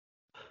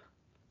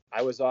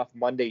I was off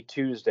Monday,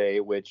 Tuesday,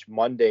 which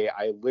Monday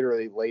I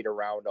literally laid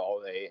around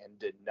all day and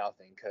did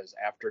nothing because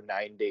after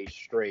 9 days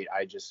straight,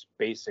 I just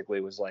basically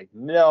was like,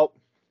 nope.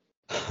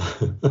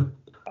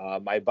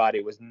 My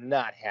body was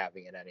not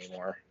having it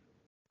anymore.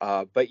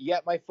 But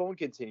yet my phone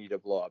continued to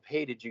blow up.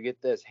 Hey, did you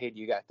get this? Hey, do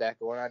you got that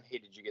going on? Hey,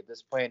 did you get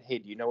this plan? Hey,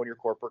 do you know when your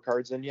corporate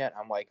card's in yet?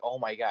 I'm like, oh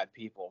my God,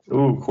 people.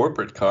 Ooh,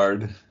 corporate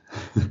card.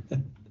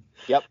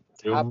 Yep.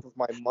 Top of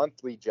my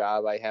monthly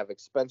job. I have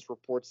expense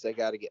reports that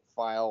got to get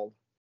filed.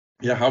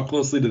 Yeah, how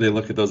closely do they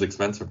look at those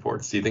expense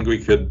reports? Do you think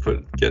we could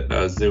get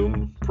a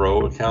Zoom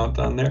Pro account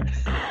on there?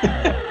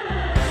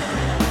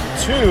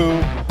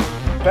 2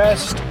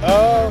 best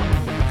of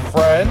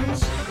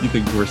friends. You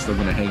think we're still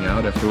going to hang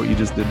out after what you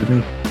just did to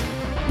me?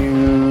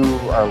 You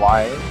are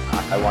lying.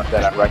 I want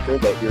that on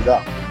record that you're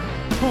dumb.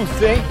 Who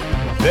think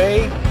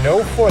they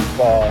know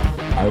football.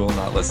 I will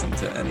not listen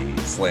to any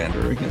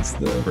slander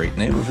against the great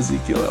name of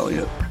Ezekiel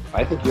Elliott.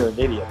 I think you're an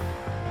idiot.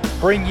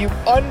 Bring you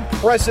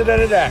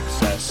unprecedented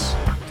access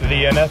to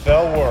the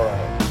NFL world.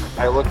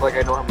 I look like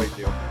I normally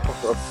do.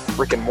 A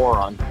freaking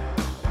moron.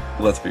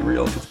 Let's be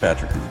real,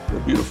 Fitzpatrick is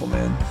a beautiful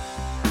man.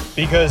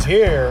 Because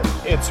here,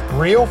 it's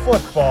real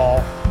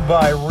football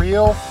by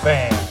real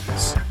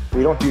fans.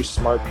 We don't do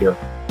smart here.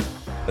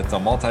 It's a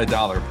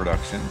multi-dollar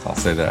production, I'll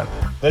say that.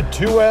 The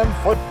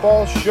 2M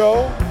Football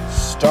Show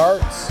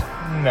starts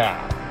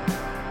now.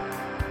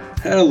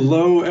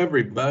 Hello,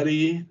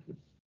 everybody.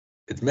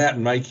 It's Matt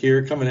and Mike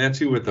here coming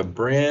at you with a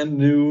brand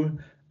new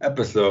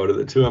episode of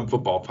the 2M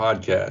Football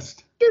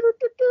Podcast.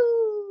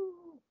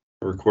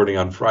 We're recording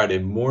on Friday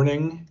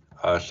morning.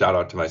 Shout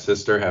out to my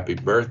sister. Happy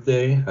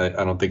birthday.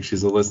 I don't think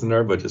she's a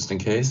listener, but just in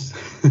case.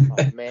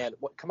 Oh, man.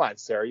 Come on,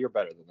 Sarah. You're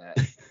better than that.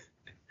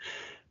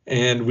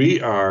 And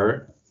we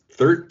are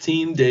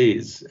 13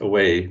 days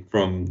away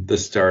from the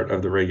start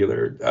of the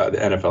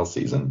NFL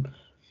season.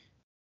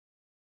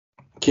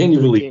 Can you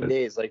believe it? 13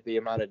 days, like the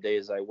amount of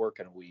days I work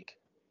in a week.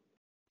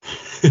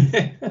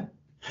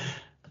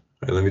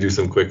 Right, let me do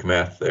some quick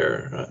math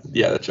there.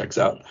 Yeah, that checks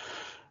out.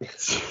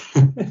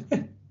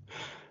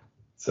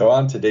 So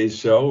on today's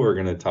show, we're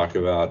going to talk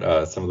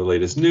about some of the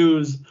latest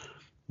news,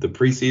 the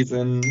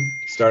preseason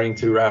starting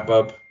to wrap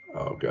up.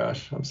 Oh,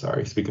 gosh, I'm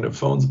sorry. Speaking of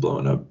phones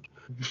blowing up.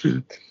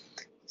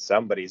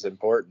 Somebody's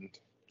important.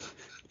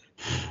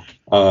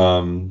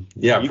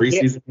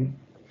 Preseason.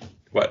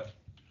 What?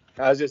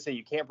 I was just saying,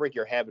 you can't break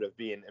your habit of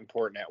being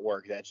important at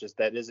work.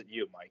 That isn't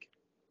you, Mike.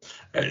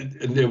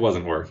 It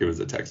wasn't work. It was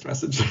a text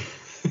message.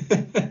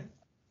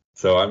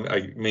 So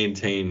I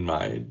maintain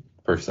my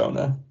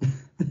persona.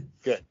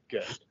 Good.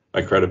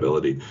 My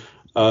credibility.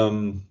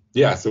 So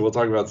we'll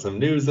talk about some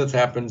news that's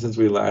happened since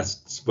we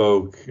last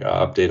spoke,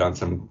 update on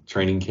some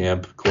training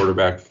camp,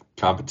 quarterback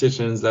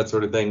competitions, that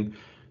sort of thing.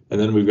 And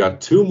then we've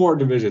got 2 more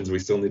divisions we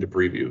still need to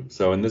preview.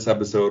 So in this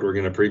episode, we're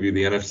going to preview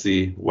the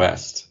NFC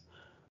West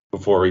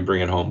before we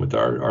bring it home with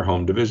our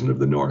home division of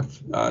the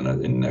North in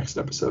the next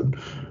episode.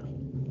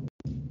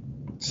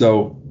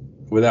 So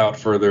without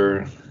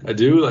further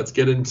ado, let's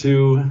get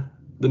into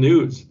the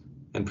news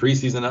and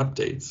preseason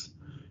updates.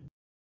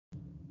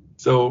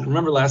 So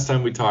remember last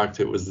time we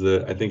talked,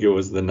 I think it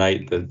was the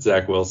night that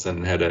Zach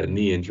Wilson had a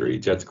knee injury,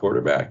 Jets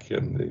quarterback,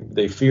 and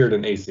they feared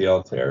an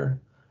ACL tear.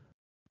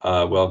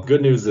 Well,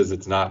 good news is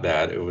it's not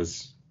that. It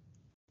was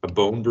a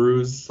bone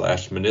bruise /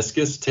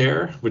 meniscus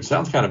tear, which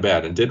sounds kind of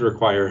bad and did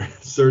require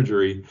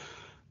surgery,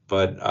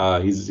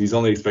 but he's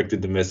only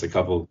expected to miss a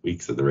couple of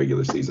weeks of the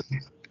regular season.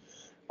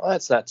 Well,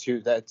 that's not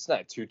too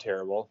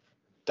terrible.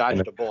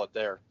 Dodged a bullet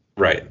there.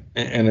 Right.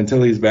 And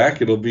until he's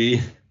back, it'll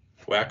be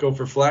Wacko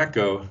for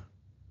Flacco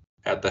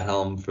at the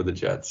helm for the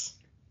Jets.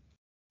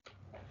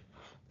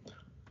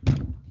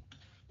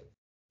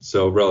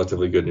 So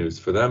relatively good news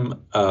for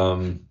them.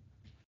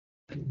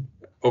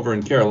 Over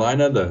in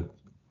Carolina, the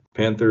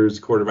Panthers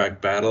quarterback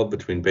battle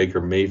between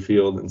Baker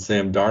Mayfield and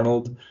Sam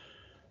Darnold.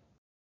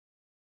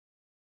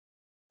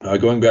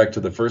 Going back to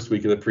the first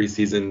week of the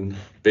preseason,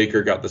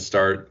 Baker got the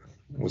start,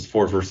 was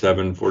 4 for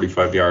 7,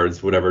 45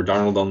 yards, whatever.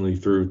 Darnold only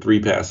threw 3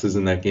 passes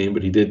in that game,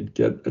 but he did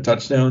get a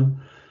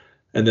touchdown.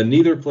 And then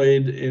neither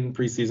played in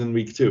preseason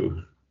week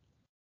 2.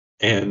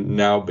 And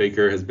now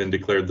Baker has been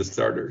declared the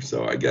starter.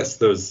 So I guess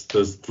those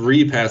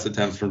 3 pass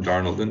attempts from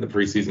Darnold in the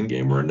preseason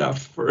game were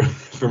enough for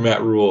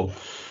Matt Rule,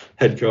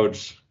 head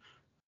coach,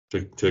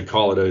 to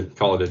call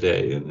it a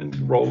day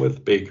and roll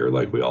with Baker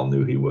like we all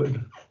knew he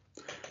would.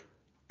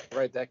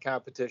 Right, that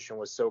competition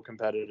was so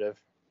competitive.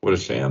 What a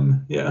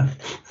sham, yeah.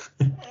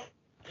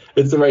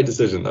 It's the right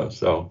decision, though,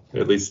 so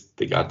at least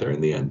they got there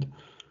in the end.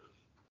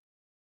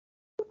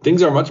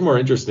 Things are much more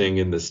interesting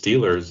in the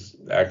Steelers,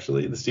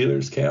 actually, the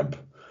Steelers camp.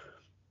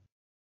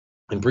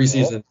 In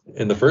preseason,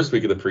 in the first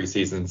week of the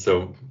preseason,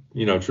 so,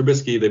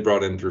 Trubisky, they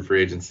brought in through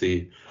free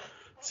agency,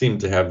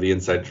 seemed to have the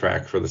inside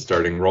track for the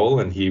starting role,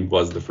 and he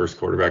was the first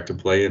quarterback to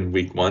play in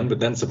week 1. But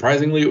then,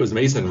 surprisingly, it was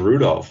Mason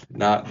Rudolph,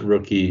 not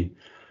rookie.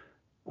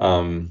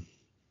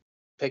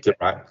 Pickett.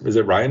 Is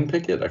it Ryan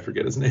Pickett? I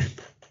forget his name.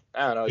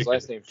 I don't know. His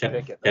last name's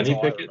Pickett. That's Kenny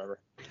all Pickett? I remember.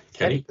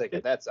 Kenny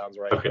Pickett. That sounds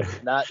right. Okay.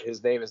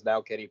 His name is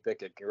now Kenny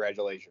Pickett.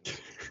 Congratulations.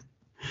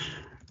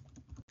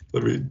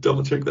 Let me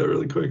double check that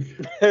really quick.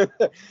 You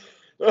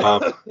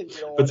don't But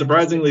want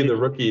surprisingly, to the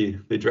rookie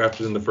they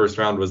drafted in the first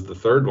round was the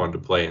third one to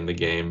play in the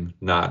game,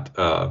 not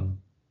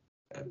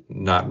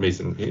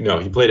Mason.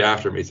 He played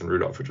after Mason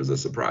Rudolph, which was a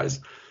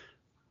surprise.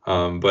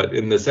 But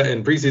in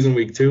preseason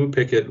week 2,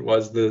 Pickett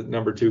was the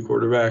number 2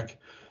 quarterback,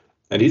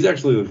 and he's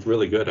actually looked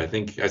really good. I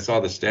think I saw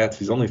the stats.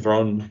 He's only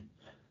thrown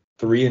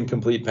 3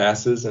 incomplete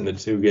passes in the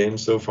 2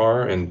 games so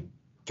far, and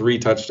 3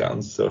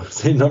 touchdowns. So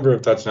same number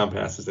of touchdown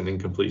passes and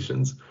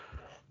incompletions,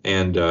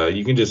 and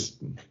you can just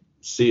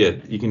see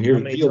it. You can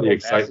feel the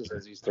excitement. Passes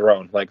has he's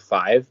thrown? Like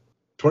 5?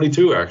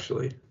 22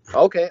 actually.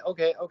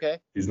 Okay.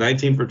 He's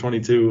 19 for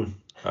 22,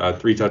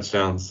 3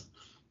 touchdowns.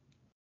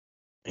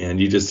 And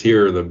you just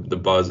hear the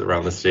buzz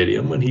around the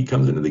stadium when he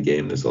comes into the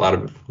game. There's a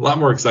lot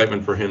more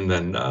excitement for him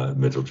than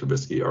Mitchell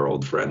Trubisky, our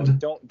old friend.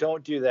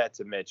 Don't do that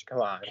to Mitch.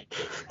 Come on.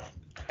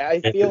 I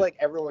feel like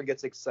everyone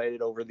gets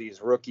excited over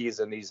these rookies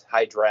and these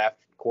high draft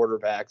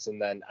quarterbacks, and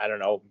then I don't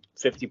know,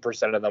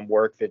 50% of them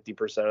work,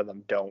 50% of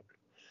them don't.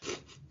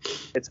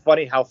 It's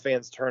funny how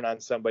fans turn on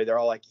somebody. They're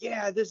all like,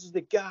 "Yeah, this is the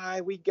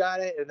guy. We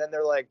got it," and then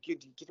they're like, "Can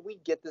we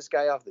get this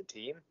guy off the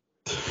team?"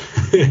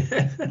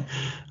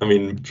 I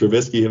mean,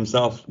 Trubisky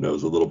himself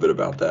knows a little bit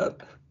about that.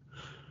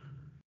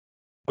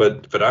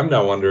 But I'm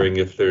now wondering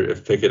if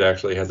Pickett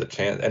actually has a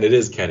chance. And it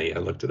is Kenny. I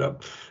looked it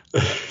up.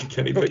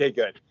 Kenny Pickett. Okay,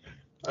 good.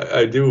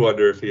 I do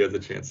wonder if he has a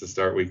chance to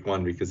start week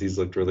 1 because he's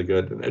looked really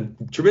good. And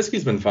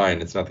Trubisky's been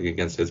fine. It's nothing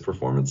against his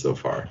performance so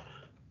far.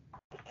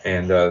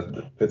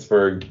 And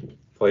Pittsburgh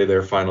play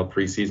their final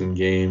preseason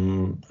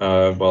game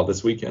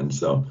this weekend.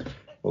 So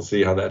we'll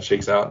see how that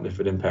shakes out and if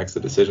it impacts the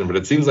decision. But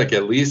it seems like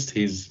at least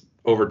he's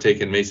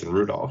overtaken Mason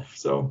Rudolph.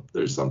 So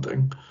there's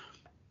something.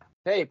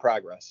 Hey,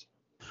 progress,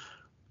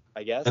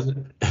 I guess.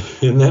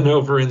 And then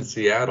over in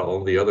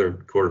Seattle, the other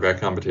quarterback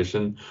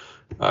competition,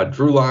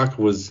 Drew Lock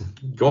was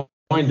going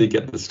to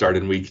get the start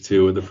in week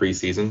 2 of the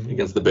preseason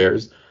against the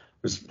Bears.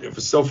 It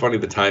was so funny,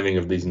 the timing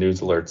of these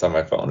news alerts on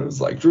my phone. It was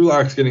like, Drew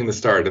Lock's getting the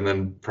start, and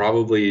then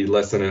probably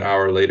less than an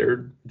hour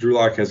later, Drew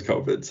Lock has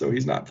COVID, so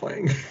he's not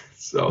playing.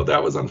 So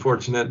that was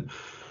unfortunate.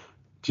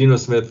 Geno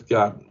Smith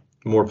got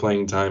more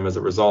playing time as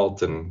a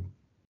result, and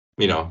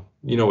you know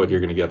what you're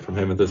going to get from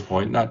him at this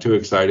point. Not too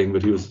exciting,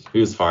 but he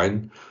was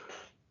fine.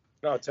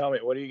 No, tell me,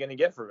 what are you going to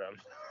get from him?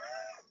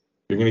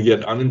 You're going to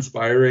get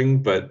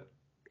uninspiring, but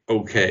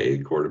okay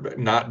quarterback,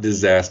 not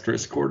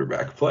disastrous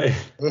quarterback play.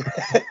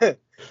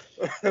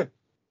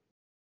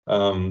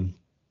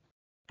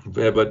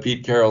 But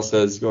Pete Carroll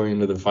says going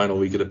into the final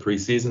week of the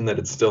preseason that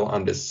it's still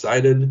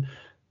undecided,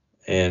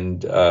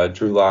 and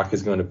Drew Lock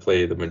is going to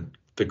play the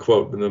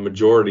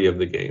majority of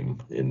the game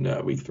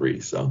in week 3.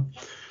 So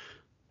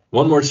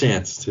one more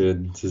chance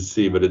to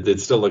see, but it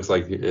still looks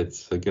like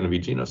it's going to be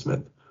Geno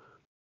Smith.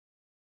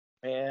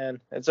 Man,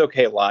 it's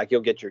okay, Lock.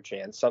 You'll get your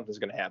chance. Something's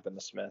going to happen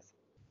to Smith.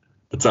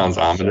 That sounds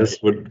ominous.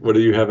 What do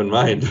you have in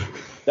mind?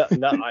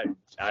 No, I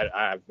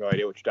have no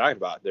idea what you're talking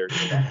about. There's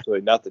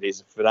absolutely nothing.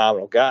 He's a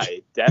phenomenal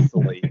guy.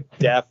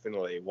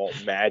 Definitely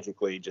won't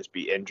magically just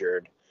be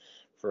injured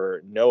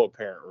for no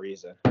apparent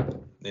reason.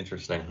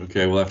 Interesting.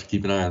 Okay, we'll have to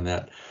keep an eye on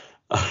that.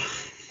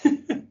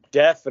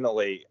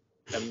 Definitely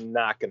am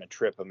not going to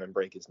trip him and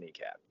break his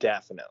kneecap.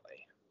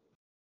 Definitely.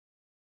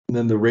 And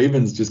then the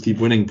Ravens just keep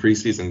winning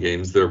preseason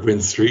games. Their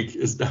win streak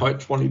is now at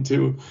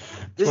 22.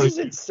 This is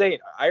insane.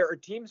 Are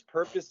teams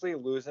purposely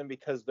losing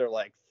because they're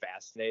like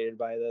fascinated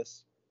by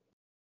this?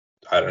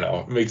 I don't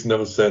know. It makes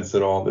no sense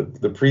at all.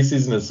 The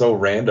preseason is so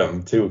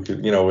random too,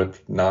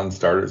 with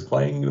non-starters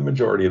playing the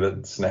majority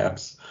of the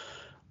snaps.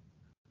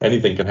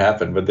 Anything can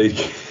happen, but they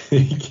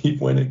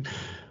keep winning.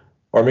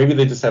 Or maybe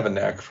they just have a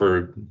knack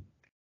for,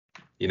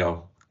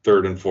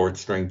 third and fourth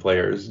string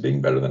players being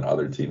better than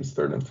other teams'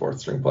 third and fourth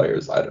string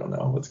players. I don't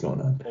know what's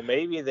going on. Well,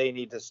 maybe they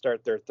need to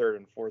start their third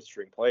and fourth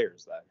string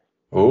players then.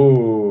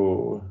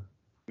 Oh.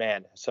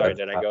 Man, sorry,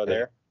 did I go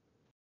there?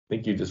 I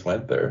think you just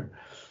went there.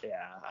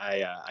 Yeah,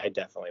 I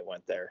definitely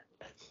went there.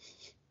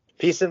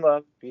 Peace and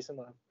love.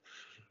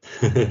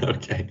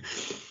 Okay.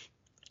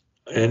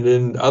 And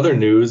in other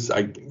news,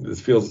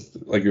 this feels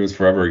like it was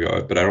forever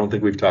ago, but I don't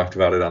think we've talked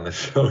about it on the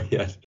show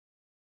yet.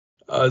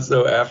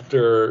 So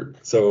after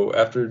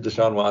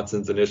Deshaun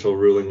Watson's initial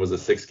ruling was a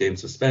 6-game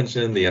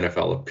suspension, the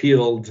NFL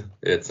appealed.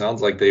 It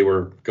sounds like they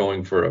were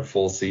going for a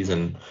full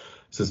season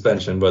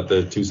suspension, but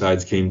the two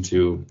sides came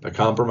to a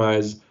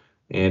compromise,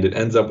 and it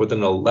ends up with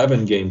an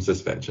 11-game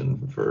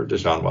suspension for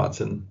Deshaun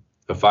Watson,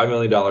 a $5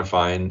 million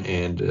fine,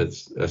 and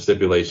it's a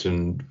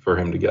stipulation for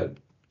him to get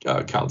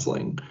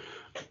counseling.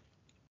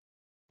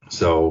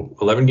 So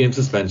 11-game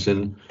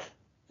suspension.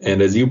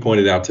 And as you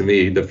pointed out to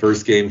me, the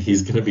first game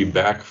he's going to be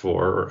back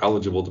for or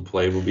eligible to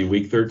play will be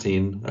week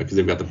 13 because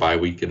they've got the bye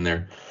week in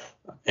there.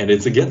 And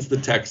it's against the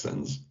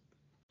Texans.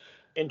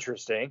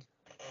 Interesting.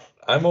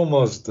 I'm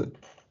almost,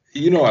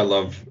 I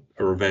love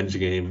a revenge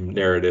game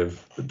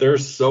narrative, but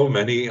there's so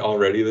many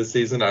already this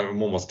season.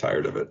 I'm almost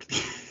tired of it.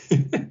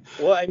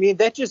 Well, I mean,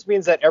 that just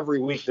means that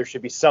every week there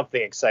should be something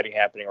exciting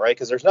happening, right?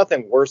 Because there's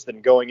nothing worse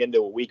than going into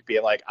a week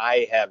being like,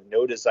 I have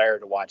no desire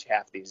to watch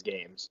half these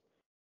games.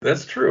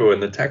 That's true,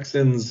 and the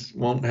Texans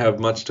won't have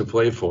much to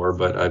play for,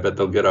 but I bet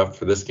they'll get up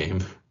for this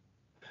game.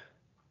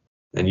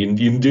 And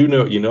you do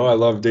know I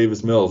love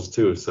Davis Mills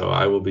too, so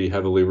I will be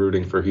heavily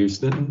rooting for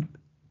Houston.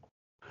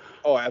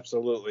 Oh,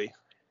 absolutely.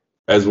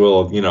 As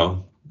will,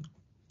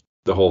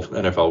 the whole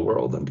NFL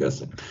world, I'm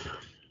guessing.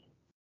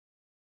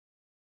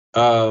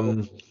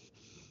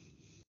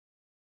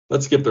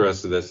 Let's skip the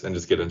rest of this and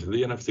just get into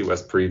the NFC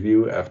West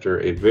preview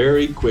after a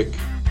very quick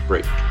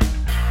break.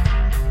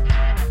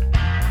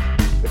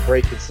 The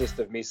break consists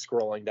of me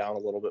scrolling down a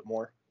little bit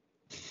more.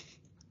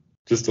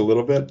 Just a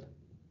little bit?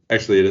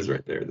 Actually, it is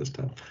right there this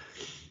time.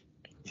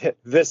 Yeah,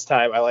 this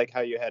time, I like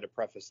how you had to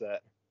preface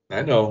that.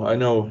 I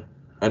know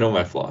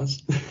my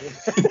flaws.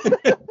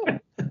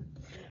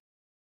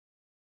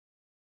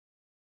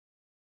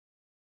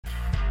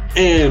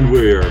 And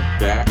we're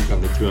back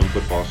on the 2M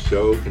Football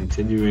Show,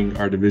 continuing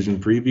our division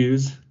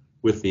previews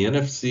with the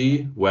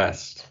NFC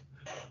West.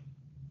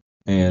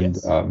 And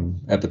Yes.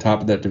 At the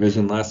top of that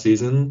division last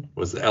season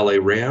was the LA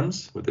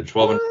Rams with a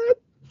 12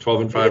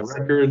 and 5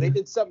 record. They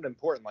did something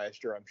important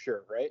last year, I'm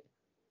sure, right?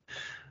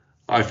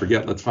 I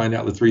forget. Let's find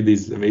out. Let's read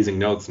these amazing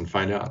notes and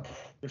find out.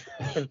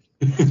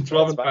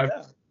 12 and 5.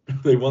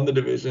 They won the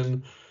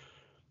division.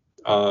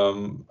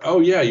 Oh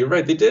yeah, you're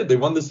right. They did. They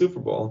won the Super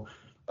Bowl.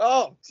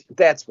 Oh,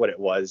 that's what it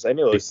was. I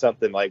knew it was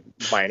something like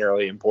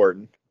minorly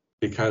important.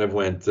 It kind of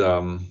went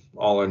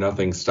all or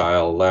nothing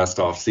style last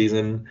off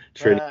season.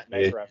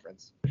 Nice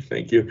reference.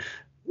 Thank you.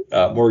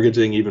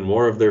 Mortgaging even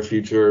more of their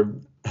future,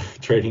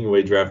 trading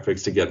away draft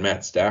picks to get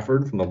Matt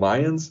Stafford from the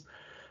Lions.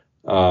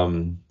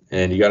 And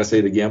you got to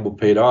say the gamble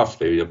paid off.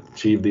 They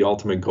achieved the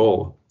ultimate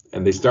goal.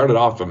 And they started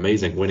off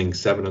amazing, winning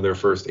 7 of their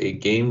first 8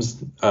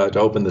 games to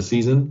open the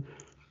season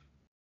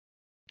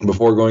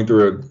before going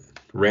through a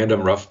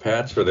random rough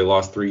patch where they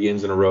lost 3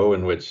 games in a row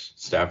in which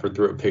Stafford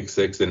threw a pick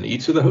 6 in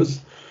each of those.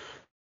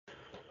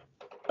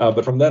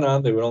 But from then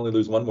on, they would only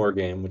lose one more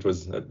game, which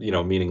was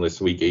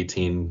meaningless Week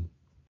 18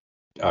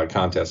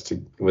 contest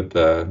where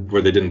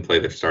they didn't play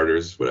their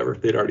starters, whatever.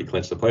 They'd already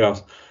clinched the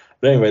playoffs.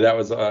 But anyway, that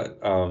was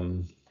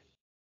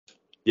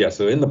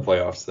So in the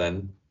playoffs,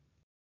 then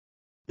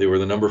they were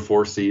the number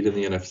 4 seed in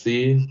the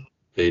NFC.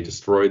 They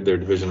destroyed their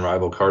division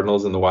rival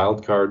Cardinals in the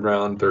wild card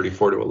round,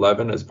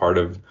 34-11, as part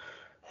of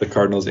the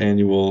Cardinals'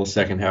 annual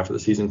second half of the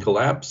season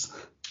collapse,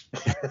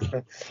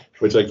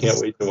 which I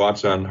can't wait to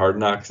watch on Hard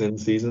Knocks in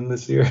season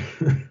this year.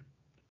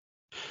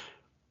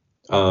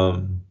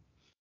 And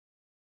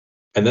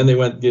then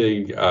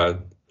they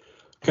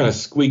kind of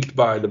squeaked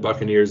by the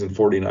Buccaneers and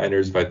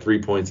 49ers by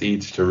 3 points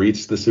each to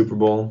reach the Super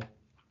Bowl,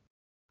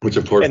 which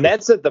of course. And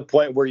that's at the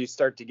point where you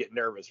start to get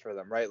nervous for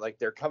them, right? Like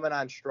they're coming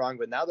on strong,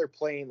 but now they're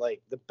playing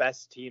like the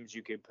best teams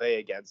you could play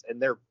against,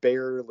 and they're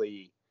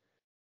barely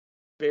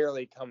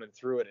coming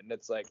through it. And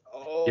it's like,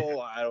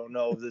 I don't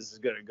know if this is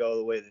going to go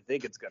the way they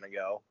think it's going to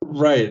go.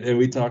 Right. And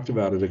we talked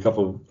about it a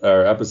couple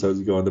episodes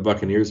ago in the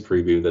Buccaneers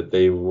preview that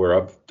they were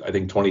up, I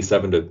think,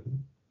 27-3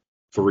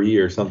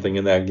 or something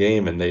in that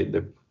game. And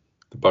the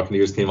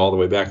Buccaneers came all the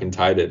way back and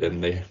tied it,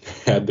 and they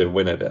had to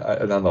win it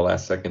on the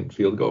last second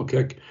field goal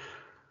kick.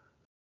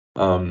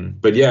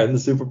 But yeah, in the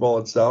Super Bowl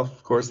itself,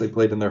 of course, they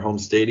played in their home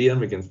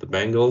stadium against the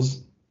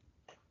Bengals.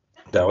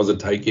 That was a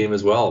tight game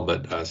as well,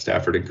 but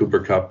Stafford and Cooper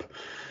Kupp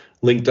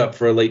linked up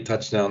for a late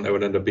touchdown that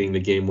would end up being the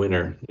game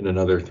winner in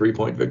another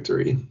 3-point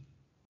victory.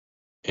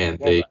 And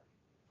they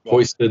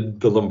hoisted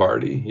the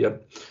Lombardi.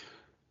 Yep.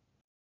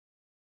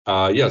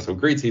 So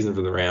great season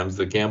for the Rams.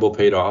 The gamble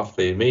paid off.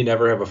 They may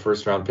never have a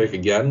first-round pick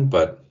again,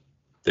 but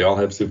they all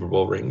have Super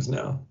Bowl rings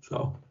now.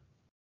 So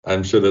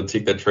I'm sure they'll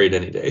take that trade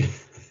any day.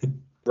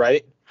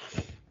 Right.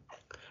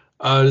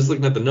 Just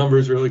looking at the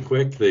numbers really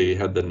quick, they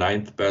had the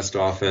 9th best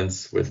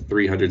offense with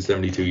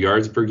 372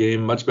 yards per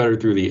game, much better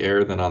through the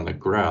air than on the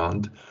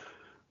ground.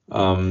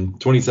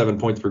 27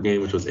 points per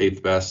game, which was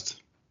 8th best.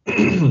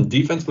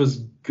 Defense was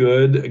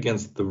good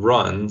against the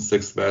run,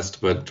 6th best,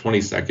 but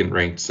 22nd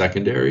ranked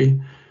secondary.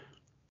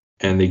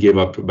 And they gave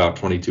up about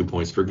 22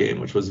 points per game,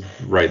 which was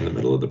right in the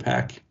middle of the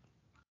pack.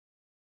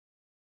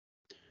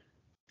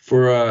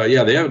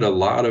 They had a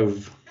lot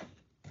of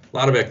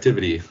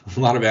activity, a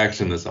lot of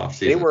action this offseason.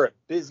 They were a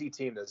busy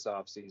team this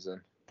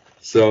offseason.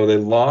 So they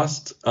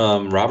lost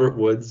Robert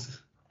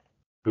Woods,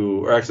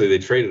 they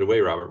traded away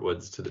Robert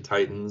Woods to the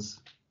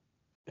Titans,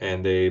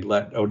 and they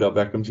let Odell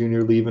Beckham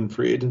Jr. leave in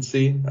free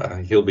agency.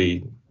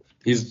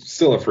 He's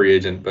still a free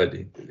agent, but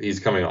he's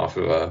coming off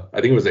of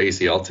I think it was an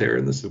ACL tear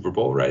in the Super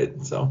Bowl, right?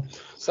 So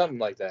something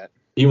like that.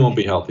 He won't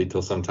be healthy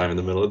till sometime in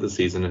the middle of the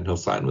season, and he'll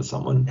sign with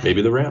someone,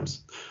 maybe the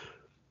Rams.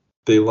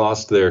 They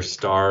lost their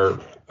star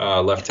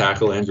left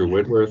tackle, Andrew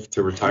Whitworth,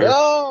 to retire.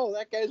 No,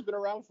 that guy's been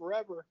around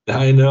forever.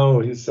 I know,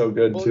 he's so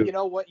good, too. Well, you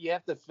know what? You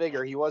have to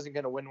figure he wasn't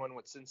going to win one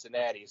with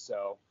Cincinnati,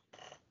 so.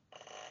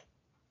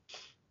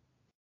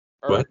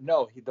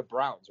 No, the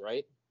Browns,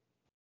 right?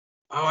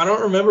 Oh, I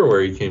don't remember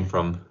where he came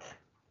from.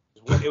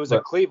 It was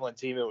a Cleveland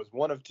team. It was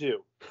one of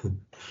 2. It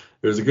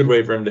was a good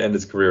way for him to end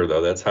his career,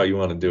 though. That's how you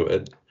want to do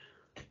it.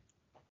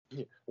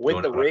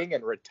 Win the ring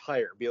and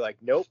retire. Be like,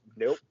 nope.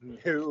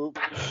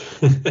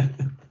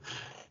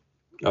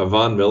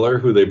 Von Miller,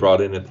 who they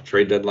brought in at the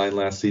trade deadline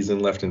last season,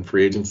 left in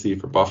free agency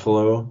for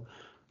Buffalo.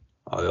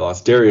 They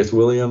lost Darius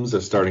Williams,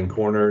 their starting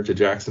corner, to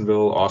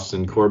Jacksonville.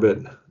 Austin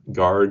Corbett,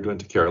 guard,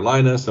 went to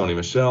Carolina. Sony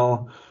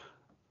Michel.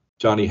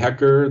 Johnny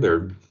Hecker,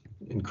 their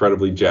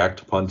incredibly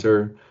jacked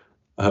punter,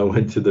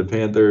 went to the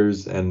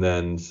Panthers. And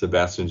then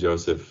Sebastian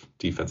Joseph,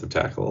 defensive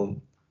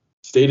tackle,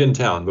 stayed in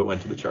town but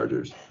went to the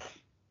Chargers.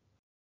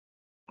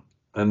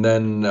 And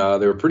then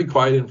they were pretty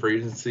quiet in free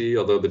agency,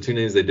 although the two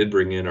names they did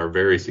bring in are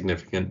very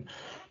significant.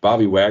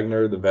 Bobby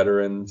Wagner, the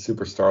veteran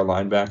superstar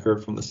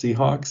linebacker from the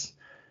Seahawks.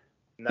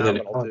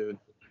 Phenomenal dude.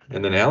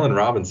 And then Allen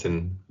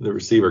Robinson, the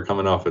receiver,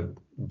 coming off a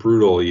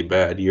brutally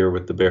bad year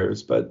with the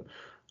Bears. But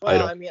I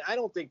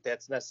don't think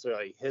that's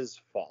necessarily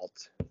his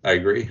fault. I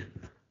agree.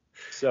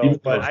 So,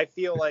 but I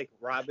feel like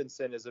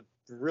Robinson is a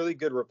really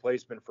good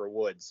replacement for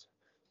Woods.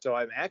 So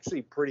I'm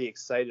actually pretty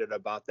excited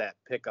about that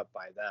pickup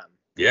by them.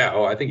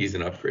 Yeah, I think he's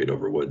an upgrade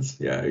over Woods.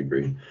 Yeah, I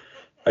agree.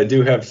 I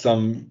do have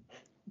some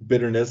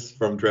bitterness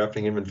from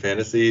drafting him in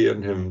fantasy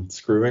and him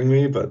screwing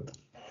me, but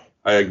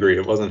I agree.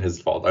 It wasn't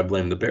his fault. I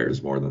blame the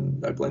Bears more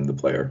than I blame the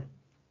player.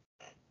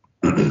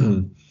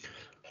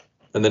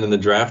 And then in the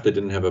draft, they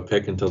didn't have a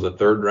pick until the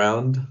third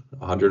round,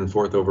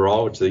 104th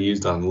overall, which they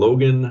used on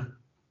Logan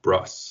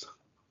Bruss,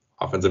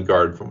 offensive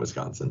guard from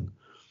Wisconsin.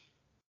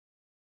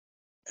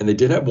 And they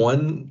did have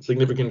one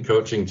significant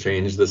coaching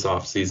change this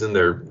offseason.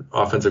 Their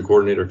offensive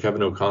coordinator,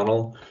 Kevin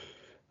O'Connell,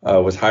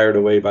 was hired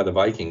away by the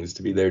Vikings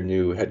to be their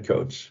new head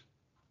coach.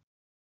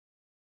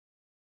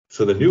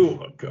 So the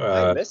new...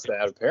 I missed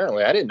that,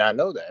 apparently. I did not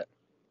know that.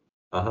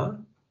 Uh-huh.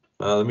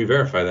 Let me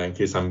verify that in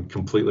case I'm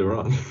completely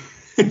wrong.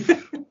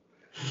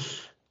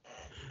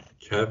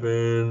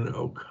 Kevin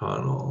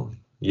O'Connell.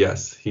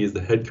 Yes, he's the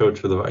head coach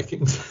for the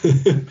Vikings.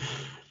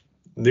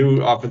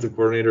 New offensive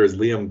coordinator is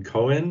Liam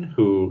Cohen,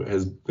 who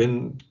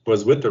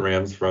was with the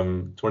Rams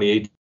from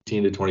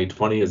 2018 to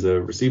 2020 as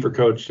a receiver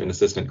coach and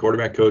assistant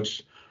quarterback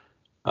coach.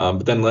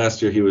 But then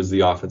last year he was the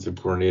offensive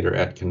coordinator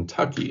at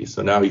Kentucky.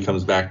 So now he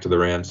comes back to the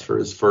Rams for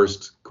his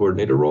first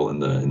coordinator role in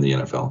the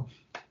NFL.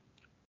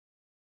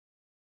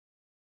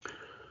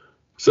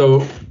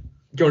 So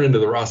going into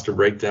the roster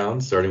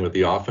breakdown, starting with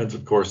the offense,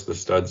 of course, the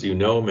studs,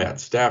 Matt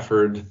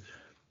Stafford,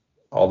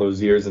 all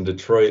those years in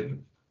Detroit.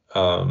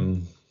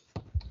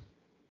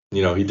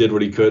 He did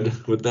what he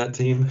could with that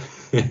team.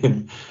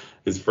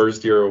 His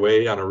first year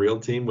away on a real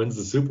team, wins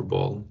the Super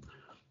Bowl.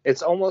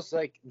 It's almost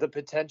like the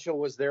potential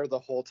was there the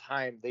whole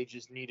time. They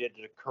just needed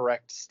the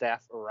correct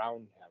staff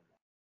around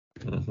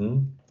him. Mm-hmm.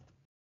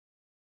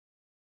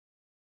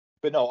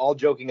 But no, all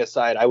joking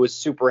aside, I was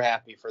super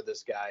happy for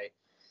this guy.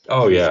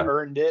 Oh, yeah. He's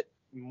earned it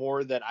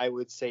more than I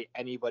would say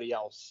anybody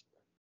else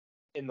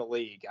in the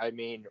league. I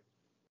mean,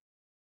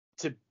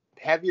 to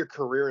have your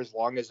career as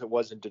long as it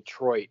was in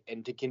Detroit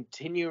and to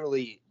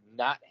continually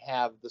not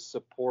have the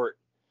support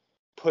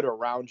put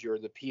around you or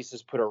the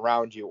pieces put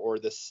around you or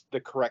the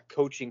correct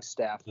coaching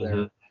staff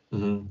there,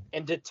 mm-hmm.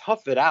 and to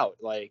tough it out,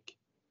 like,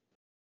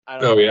 I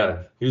don't know.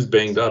 Yeah, he was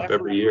banged up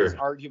every year. He's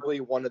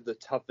arguably one of the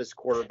toughest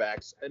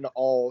quarterbacks in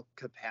all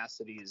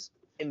capacities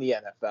in the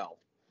NFL.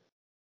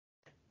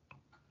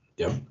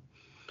 Yep.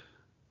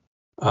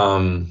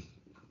 And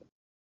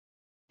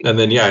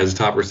then his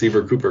top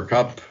receiver, Cooper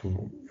Kupp,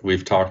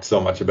 we've talked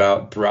so much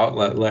about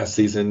throughout last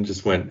season,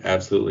 just went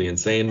absolutely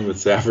insane with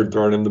Stafford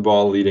throwing him the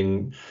ball,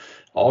 leading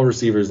all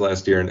receivers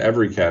last year in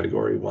every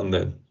category, won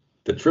the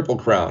triple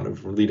crown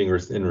of leading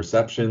in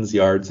receptions,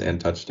 yards,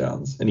 and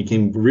touchdowns. And he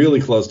came really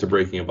close to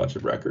breaking a bunch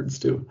of records,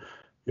 too.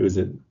 It was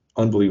an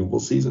unbelievable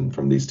season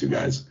from these two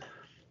guys.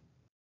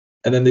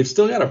 And then they've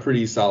still got a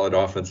pretty solid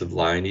offensive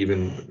line,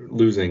 even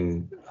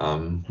losing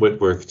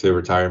Whitworth to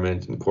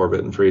retirement and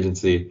Corbett in free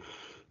agency.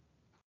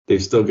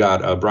 They've still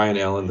got Brian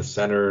Allen, the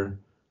center,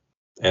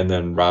 and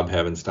then Rob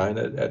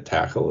Havenstein at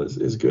tackle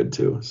is good,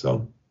 too.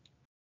 So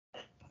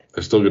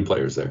they're still good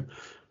players there.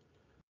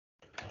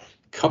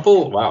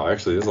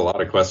 Actually, there's a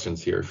lot of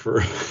questions here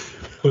for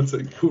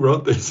who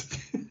wrote this?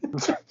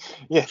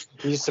 Yeah,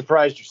 you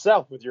surprised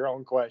yourself with your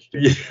own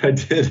question. Yeah, I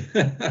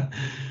did.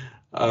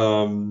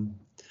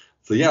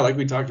 So like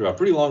we talked about,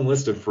 pretty long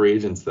list of free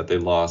agents that they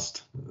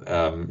lost.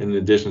 In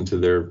addition to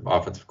their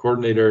offensive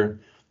coordinator,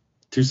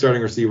 2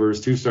 starting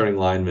receivers, 2 starting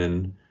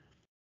linemen,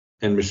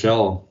 and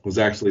Michel was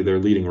actually their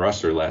leading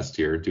rusher last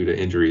year due to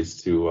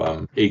injuries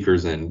to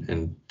Akers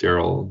and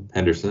Darrell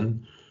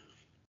Henderson.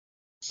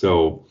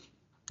 So,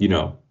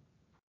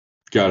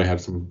 got to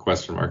have some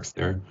question marks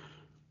there.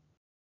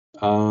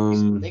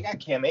 They got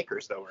Cam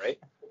Akers, though, right?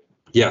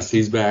 Yes,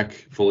 he's back,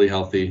 fully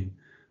healthy.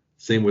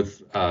 Same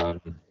with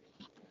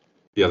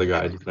the other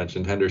guy I just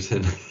mentioned,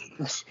 Henderson.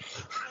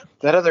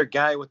 That other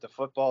guy with the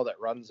football that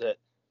runs it.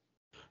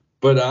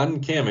 But on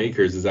Cam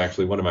Akers is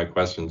actually one of my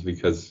questions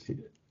because, he's...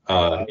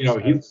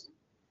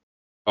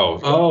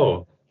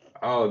 Oh,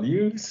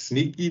 you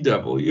sneaky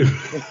devil, you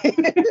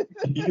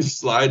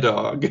sly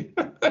dog.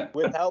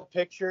 Without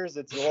pictures,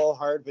 it's a little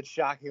hard, but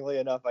shockingly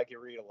enough, I can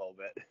read a little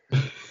bit.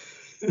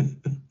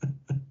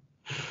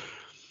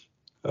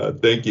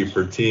 Thank you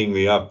for teeing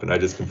me up, and I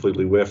just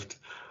completely whiffed.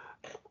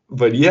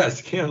 But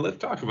yes, let's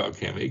talk about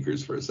Cam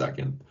Akers for a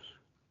second.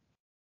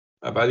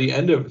 By the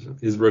end of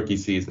his rookie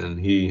season,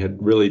 he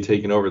had really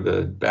taken over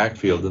the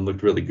backfield and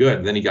looked really good.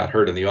 And then he got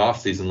hurt in the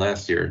offseason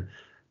last year,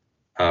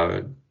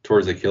 tore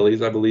his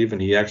Achilles, I believe,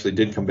 and he actually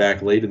did come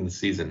back late in the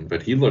season.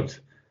 But he looked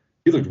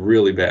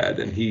really bad,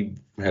 and he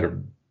had a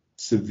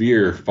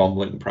severe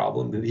fumbling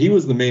problem. He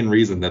was the main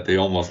reason that they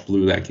almost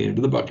blew that game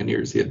to the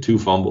Buccaneers. He had 2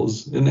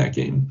 fumbles in that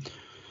game.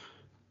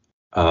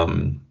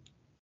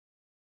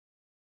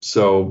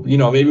 So,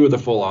 maybe with a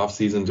full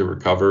offseason to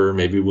recover,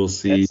 maybe we'll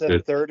see. That's a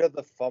third of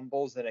the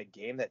fumbles in a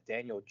game that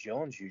Daniel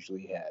Jones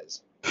usually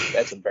has.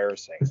 That's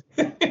embarrassing.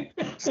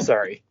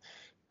 Sorry.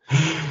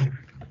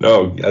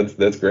 No,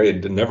 that's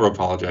great. Never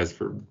apologize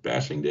for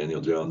bashing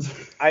Daniel Jones.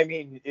 I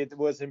mean, it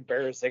was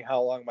embarrassing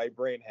how long my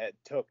brain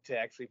took to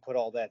actually put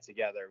all that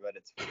together, but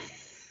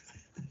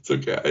it's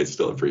okay. I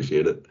still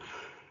appreciate it.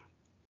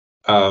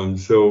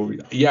 So,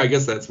 yeah, I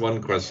guess that's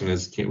one question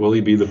is, will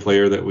he be the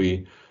player that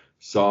we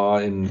saw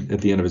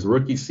at the end of his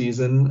rookie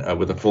season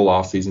with a full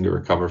offseason to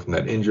recover from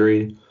that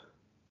injury?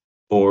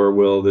 Or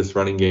will this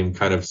running game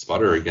kind of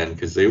sputter again?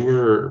 Because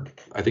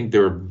I think they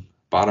were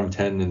bottom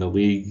 10 in the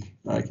league.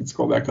 I can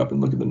scroll back up and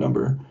look at the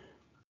number.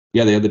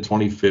 Yeah, they had the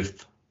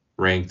 25th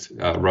ranked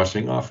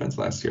rushing offense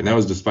last year. And that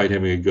was despite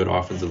having a good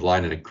offensive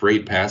line and a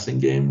great passing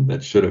game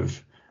that should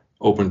have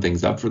opened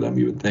things up for them,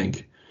 you would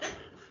think.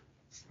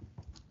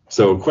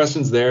 So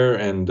questions there,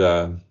 and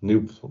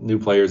new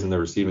players in the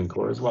receiving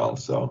core as well.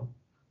 So,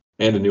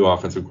 and a new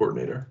offensive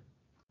coordinator.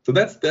 So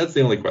that's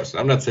the only question.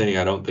 I'm not saying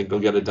I don't think they'll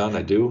get it done.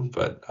 I do,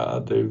 but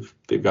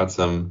they've got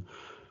some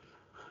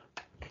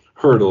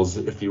hurdles,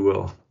 if you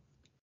will.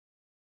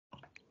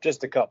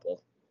 Just a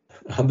couple.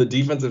 On the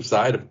defensive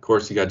side, of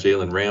course, you got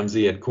Jalen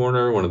Ramsey at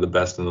corner, one of the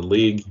best in the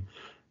league.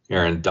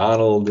 Aaron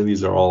Donald,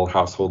 these are all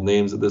household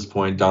names at this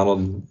point.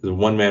 Donald is a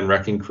one-man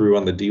wrecking crew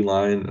on the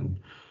D-line, and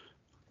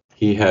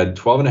he had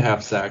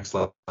 12.5 sacks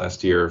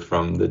last year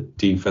from the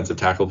defensive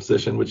tackle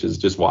position, which is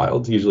just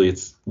wild. Usually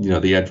it's,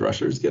 the edge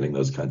rushers getting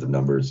those kinds of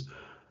numbers.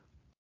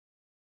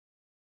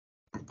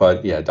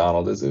 But yeah,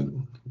 Donald is a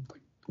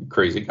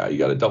crazy guy. You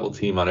got a double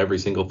team on every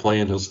single play,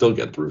 and he'll still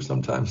get through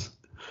sometimes.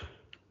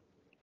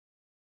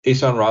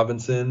 A'Shawn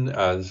Robinson,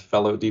 his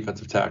fellow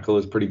defensive tackle,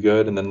 is pretty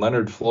good. And then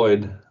Leonard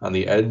Floyd on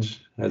the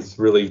edge has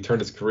really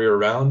turned his career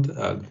around,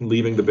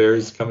 leaving the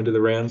Bears, coming to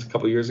the Rams a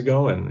couple years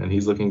ago, and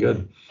he's looking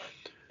good.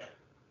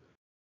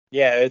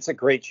 Yeah, it's a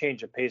great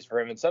change of pace for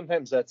him. And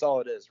sometimes that's all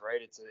it is,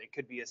 right? It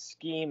could be a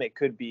scheme. It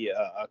could be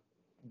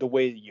the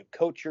way that you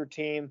coach your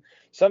team.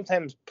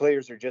 Sometimes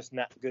players are just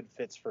not good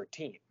fits for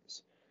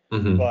teams.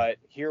 Mm-hmm. But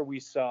here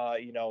we saw,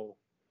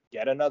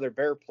 yet another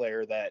Bear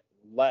player that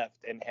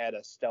left and had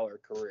a stellar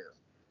career.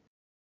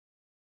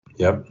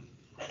 Yep.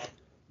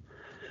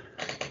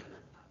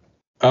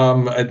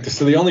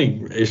 So the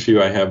only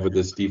issue I have with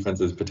this defense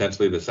is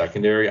potentially the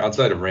secondary.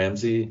 Outside of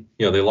Ramsey,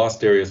 they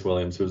lost Darius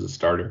Williams, who was a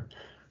starter.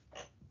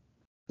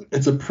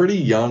 It's a pretty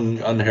young,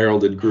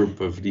 unheralded group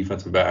of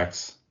defensive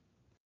backs.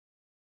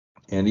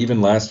 And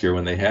even last year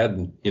when they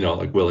had,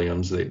 like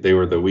Williams, they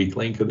were the weak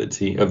link of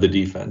the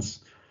defense.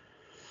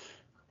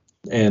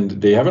 And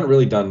they haven't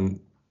really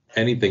done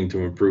anything to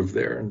improve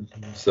there.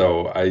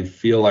 So I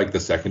feel like the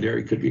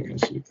secondary could be an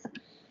issue.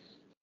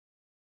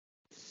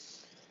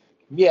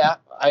 Yeah,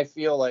 I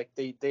feel like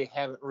they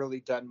haven't really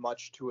done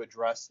much to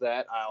address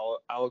that.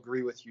 I'll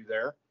agree with you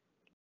there.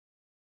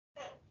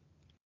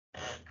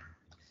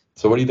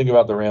 So what do you think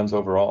about the Rams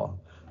overall?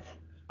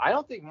 I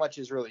don't think much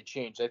has really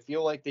changed. I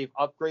feel like they've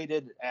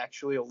upgraded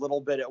actually a little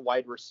bit at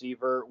wide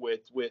receiver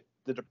with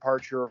the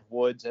departure of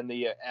Woods and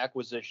the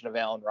acquisition of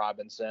Allen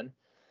Robinson.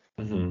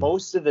 Mm-hmm.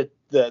 Most of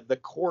the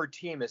core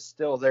team is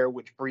still there,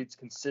 which breeds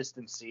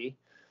consistency.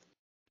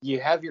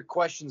 You have your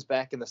questions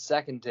back in the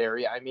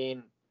secondary. I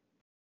mean,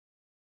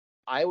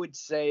 I would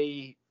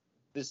say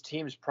this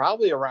team's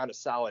probably around a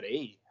solid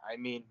 8. I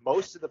mean,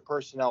 most of the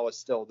personnel is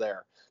still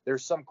there.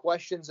 There's some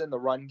questions in the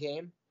run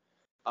game,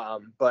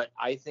 but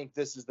I think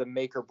this is the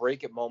make or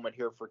break it moment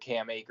here for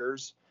Cam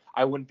Akers.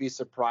 I wouldn't be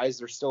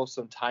surprised. There's still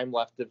some time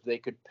left if they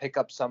could pick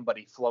up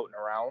somebody floating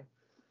around.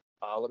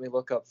 Let me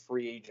look up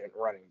free agent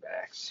running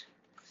backs.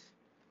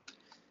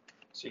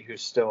 See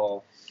who's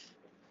still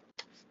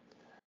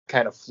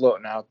kind of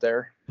floating out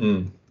there.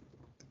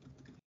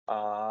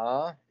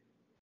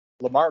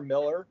 Lamar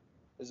Miller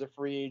is a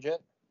free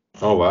agent.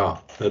 Oh,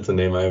 wow. That's a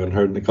name I haven't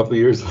heard in a couple of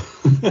years.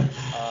 It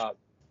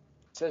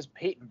says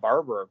Peyton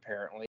Barber,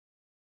 apparently.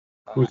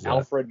 Who's that?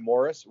 Alfred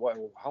Morris.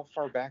 How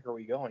far back are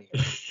we going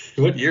here?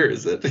 What year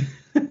is it?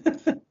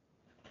 Well,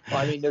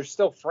 I mean, there's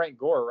still Frank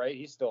Gore, right?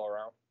 He's still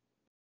around.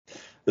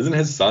 Isn't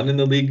his son in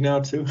the league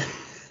now, too?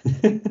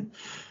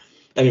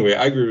 Anyway,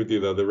 I agree with you,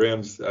 though. The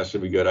Rams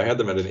should be good. I had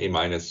them at an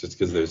A- just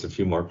because there's a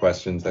few more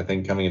questions, I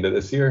think, coming into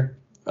this year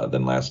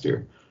than last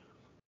year.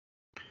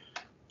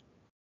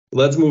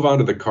 Let's move on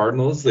to the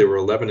Cardinals. They were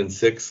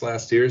 11-6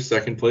 last year,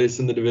 second place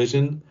in the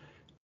division.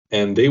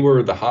 And they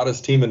were the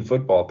hottest team in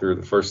football through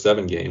the first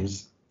 7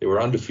 games. They were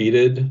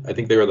undefeated. I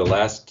think they were the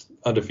last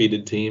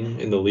undefeated team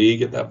in the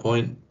league at that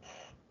point.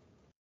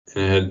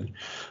 and had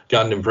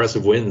gotten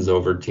impressive wins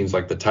over teams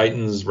like the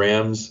Titans,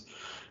 Rams,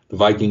 the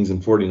Vikings,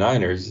 and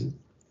 49ers.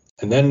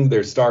 And then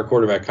their star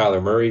quarterback,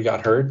 Kyler Murray,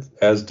 got hurt,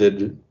 as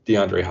did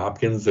DeAndre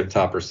Hopkins, their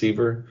top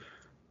receiver.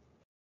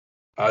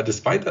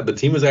 Despite that, the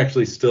team was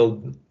actually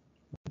still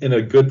in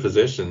a good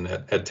position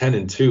at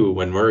 10-2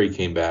 when Murray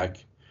came back.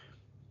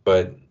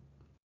 But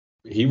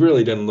he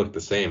really didn't look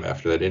the same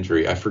after that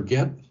injury. I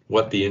forget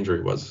what the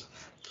injury was,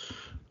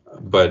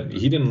 but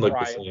he didn't look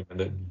the same. And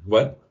then,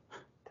 what?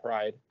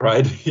 Pride,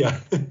 yeah.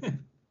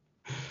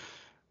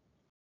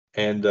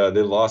 And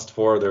they lost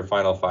 4 of their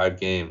final 5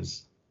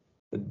 games.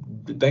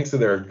 Thanks to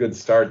their good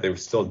start, they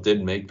still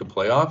did make the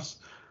playoffs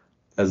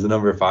as the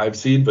number 5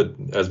 seed, but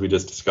as we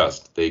just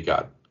discussed, they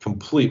got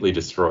completely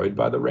destroyed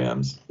by the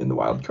Rams in the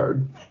wild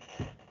card.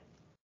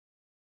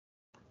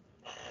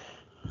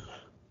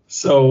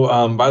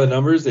 So by the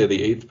numbers, they had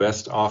the 8th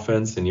best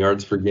offense in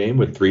yards per game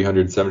with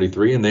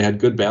 373, and they had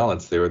good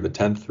balance. They were the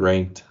 10th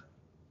ranked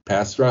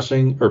pass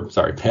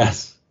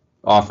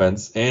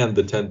offense and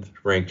the 10th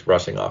ranked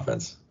rushing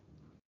offense.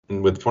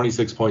 And with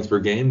 26 points per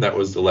game, that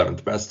was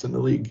 11th best in the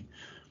league.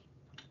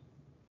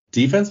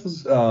 Defense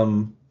was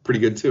pretty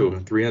good too.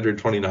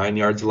 329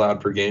 yards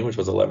allowed per game, which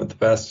was 11th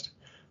best.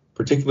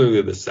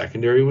 Particularly the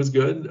secondary was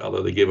good,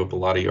 although they gave up a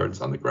lot of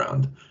yards on the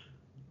ground.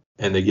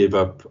 And they gave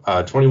up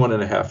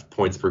 21.5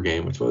 points per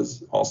game, which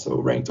was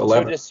also ranked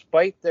 11th. So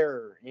despite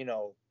their,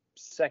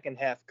 second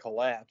half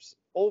collapse,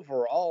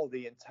 overall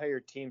the entire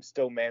team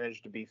still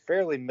managed to be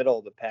fairly middle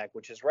of the pack,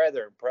 which is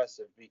rather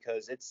impressive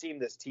because it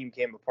seemed this team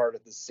came apart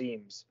at the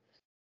seams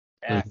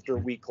after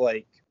week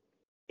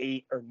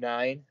 8 or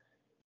 9.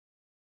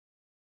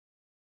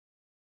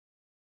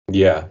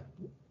 Yeah,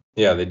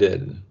 they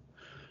did.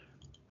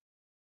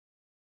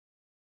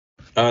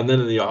 And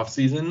then in the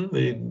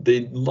offseason,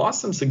 they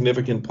lost some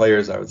significant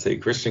players, I would say.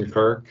 Christian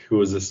Kirk, who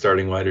was a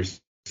starting wide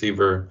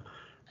receiver,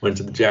 went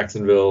to the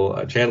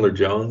Jacksonville. Chandler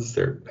Jones,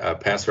 their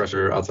pass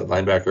rusher, outside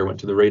linebacker,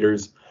 went to the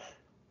Raiders.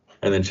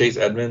 And then Chase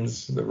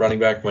Edmonds, the running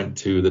back, went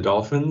to the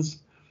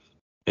Dolphins.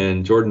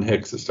 And Jordan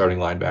Hicks, the starting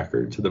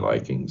linebacker, to the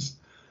Vikings.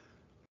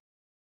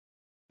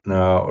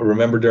 Now,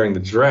 remember during the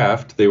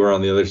draft, they were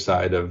on the other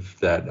side of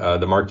that,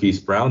 the Marquise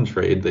Brown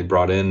trade. They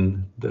brought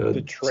in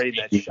the trade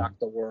that shocked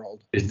the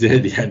world. It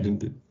did, yeah.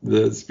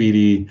 The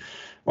speedy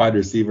wide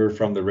receiver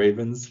from the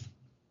Ravens.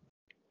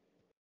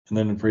 And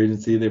then in free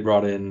agency, they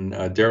brought in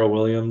Darrell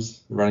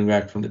Williams, running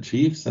back from the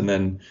Chiefs, and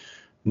then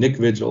Nick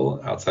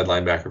Vigil, outside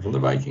linebacker from the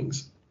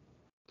Vikings.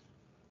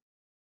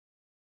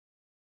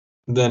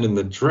 Then in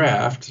the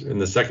draft, in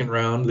the second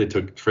round, they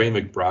took Trey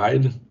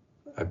McBride,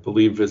 I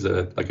believe is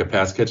a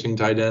pass catching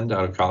tight end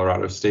out of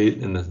Colorado State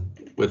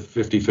with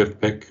 55th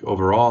pick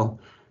overall.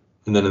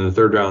 And then in the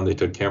third round, they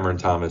took Cameron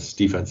Thomas,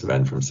 defensive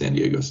end from San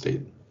Diego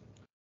State.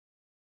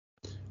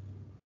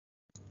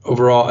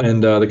 Overall,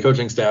 and the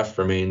coaching staff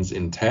remains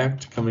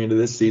intact coming into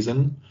this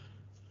season.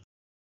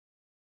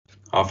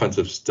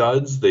 Offensive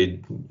studs,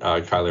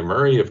 Kyler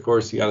Murray, of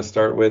course, you got to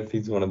start with.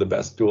 He's one of the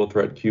best dual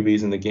threat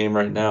QBs in the game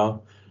right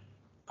now.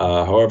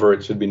 However,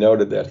 it should be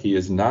noted that he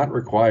is not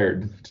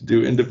required to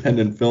do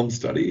independent film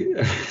study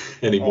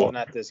anymore. Oh,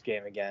 not this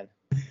game again.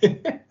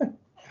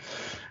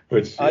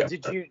 Which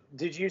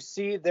did you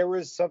see there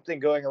was something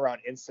going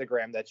around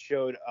Instagram that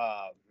showed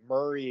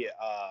Murray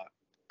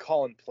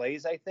calling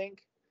plays, I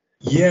think?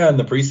 Yeah, in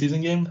the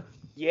preseason game.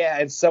 Yeah,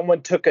 and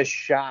someone took a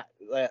shot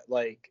at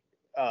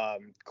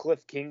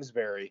Cliff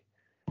Kingsbury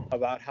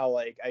about how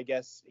I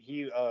guess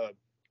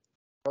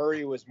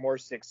Murray was more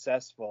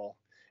successful.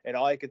 And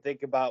all I could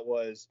think about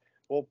was,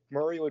 well,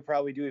 Murray would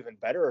probably do even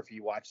better if he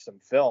watched some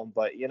film.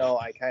 But,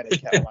 I kind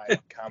of kept my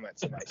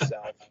comments to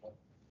myself.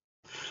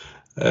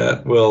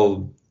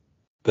 Well,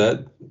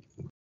 that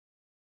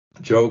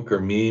joke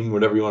or meme,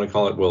 whatever you want to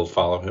call it, will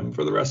follow him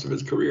for the rest of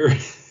his career.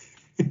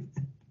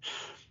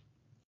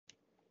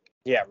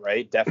 Yeah,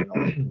 right.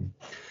 Definitely.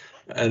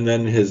 And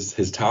then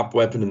his top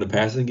weapon in the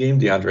passing game,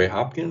 DeAndre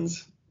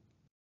Hopkins,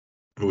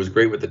 who was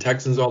great with the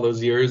Texans all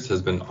those years,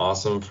 has been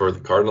awesome for the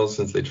Cardinals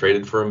since they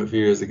traded for him a few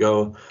years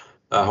ago.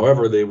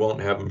 However, they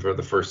won't have him for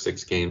the first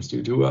 6 games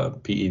due to a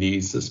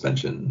PED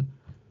suspension.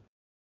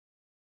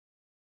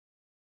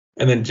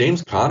 And then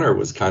James Conner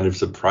was kind of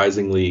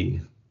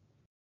surprisingly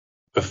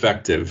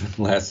effective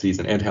last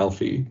season and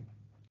healthy.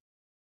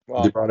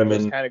 Well, they brought him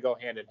in. Kind of go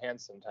hand in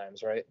hand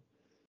sometimes, right?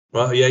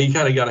 Well, yeah, you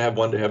kind of got to have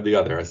one to have the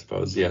other, I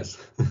suppose. Yes.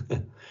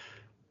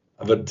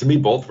 But to me,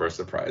 both were a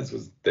surprise,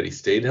 was that he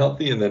stayed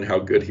healthy and then how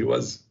good he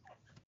was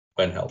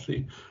when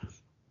healthy.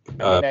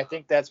 I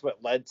think that's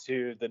what led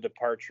to the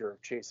departure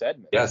of Chase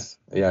Edmonds. Yes.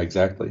 Yeah,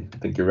 exactly. I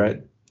think you're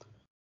right.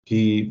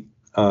 He,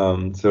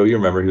 so you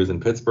remember he was in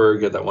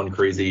Pittsburgh at that one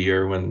crazy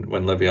year when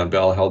Le'Veon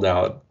Bell held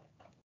out,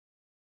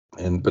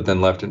 but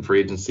then left in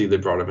free agency. They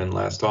brought him in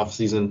last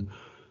offseason.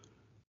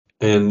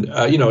 And,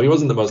 he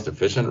wasn't the most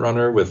efficient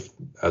runner with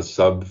a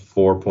sub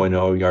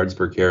 4.0 yards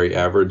per carry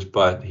average,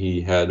 but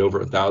he had over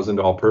 1,000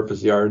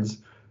 all-purpose yards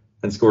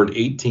and scored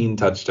 18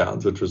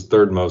 touchdowns, which was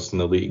third most in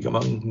the league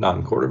among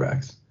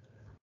non-quarterbacks.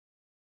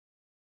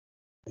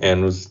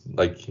 and was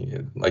like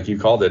you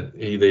called it,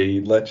 they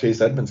let Chase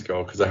Edmonds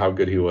go because of how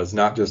good he was,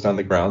 not just on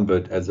the ground,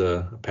 but as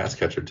a pass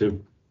catcher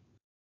too.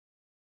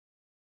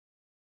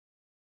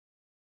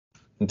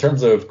 In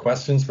terms of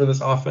questions for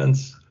this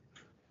offense,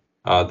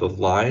 the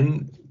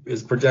line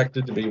is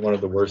projected to be one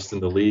of the worst in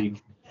the league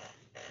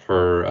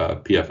for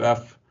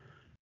PFF.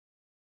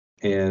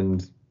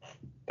 And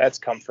that's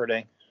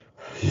comforting.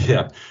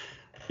 Yeah,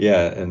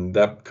 and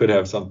that could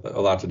have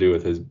a lot to do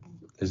with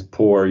his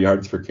poor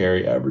yards per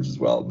carry average as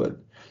well, but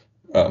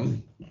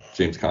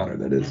James Conner,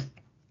 that is.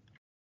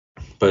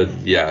 But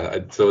yeah,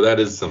 so that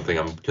is something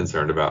I'm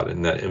concerned about,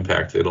 and that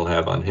impact it'll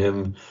have on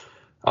him,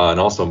 and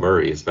also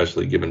Murray,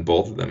 especially given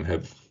both of them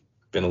have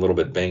been a little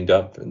bit banged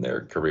up in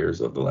their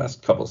careers over the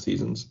last couple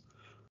seasons.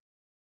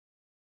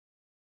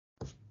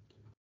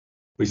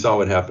 We saw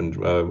what happened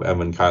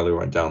when Kyler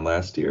went down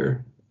last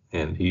year,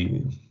 and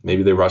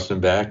maybe they rushed him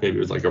back. Maybe it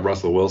was like a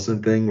Russell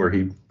Wilson thing where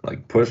he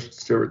like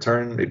pushed to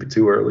return maybe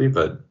too early,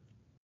 but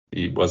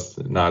he was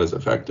not as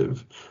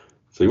effective.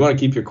 So you want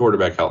to keep your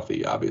quarterback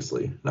healthy,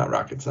 obviously, not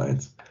rocket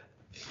science.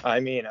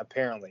 I mean,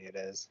 apparently it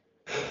is.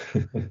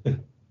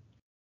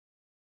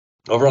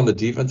 Over on the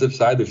defensive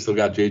side, they've still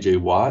got J.J.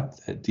 Watt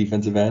at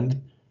defensive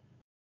end,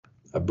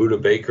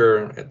 Budda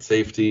Baker at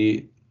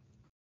safety,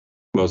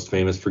 most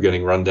famous for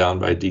getting run down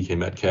by DK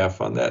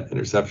Metcalf on that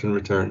interception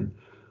return.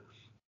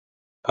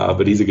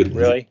 But he's a good.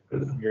 Really?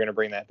 You're going to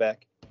bring that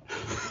back?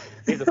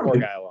 He's a poor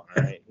guy along,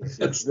 right?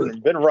 It's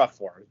been rough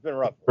for him. It's been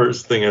rough.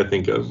 First thing I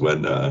think of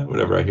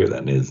whenever I hear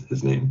that is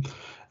his name.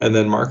 And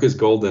then Marcus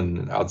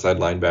Golden, outside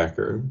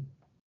linebacker,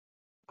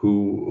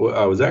 who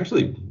was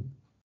actually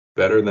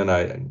better than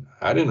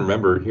I didn't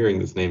remember hearing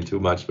this name too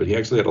much, but he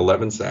actually had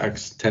 11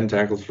 sacks, 10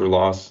 tackles for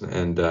loss,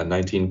 and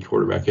 19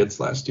 quarterback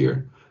hits last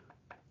year.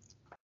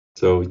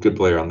 So good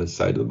player on this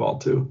side of the ball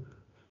too.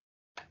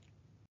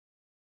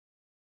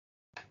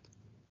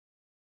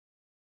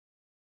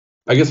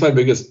 I guess my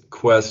biggest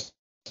question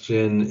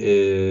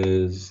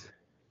is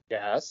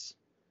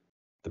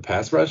the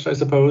pass rush, I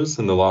suppose,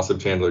 and the loss of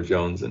Chandler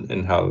Jones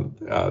and how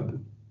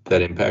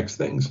that impacts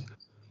things.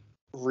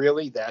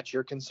 Really? That's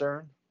your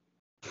concern?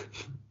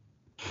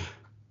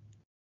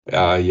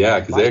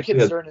 Yeah, because my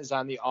concern is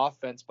on the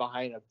offense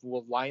behind a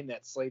line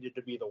that's slated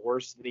to be the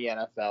worst in the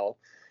NFL.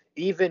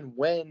 Even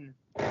when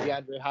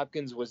DeAndre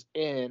Hopkins was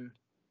in,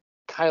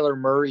 Kyler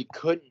Murray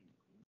couldn't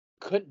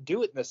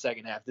do it in the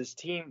second half. This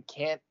team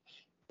can't.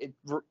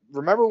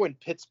 Remember when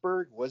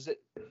Pittsburgh, was it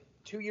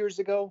 2 years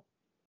ago?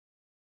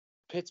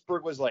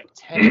 Pittsburgh was like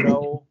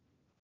 10-0.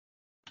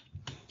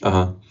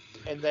 Uh-huh.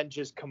 And then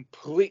just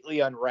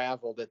completely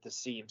unraveled at the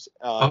seams.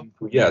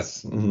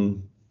 Yes. Mm-hmm.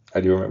 I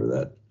do remember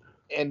that.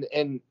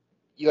 And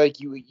you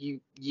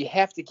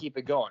have to keep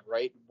it going,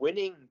 right?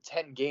 Winning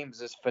 10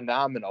 games is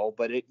phenomenal,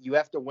 but you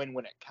have to win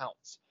when it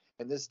counts.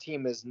 And this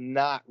team is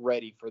not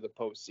ready for the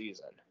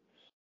postseason.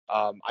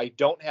 I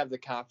don't have the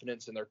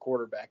confidence in their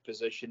quarterback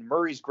position.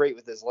 Murray's great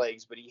with his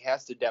legs, but he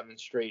has to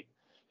demonstrate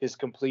his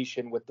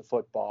completion with the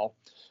football.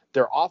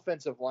 Their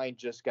offensive line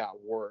just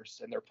got worse,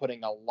 and they're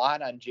putting a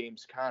lot on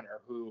James Conner,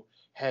 who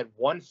had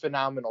one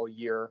phenomenal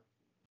year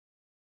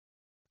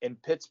in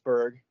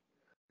Pittsburgh,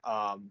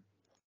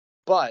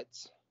 but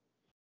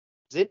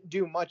didn't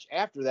do much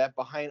after that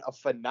behind a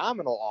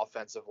phenomenal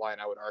offensive line,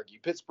 I would argue.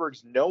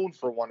 Pittsburgh's known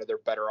for one of their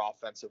better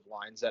offensive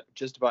lines that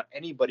just about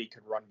anybody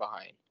could run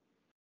behind.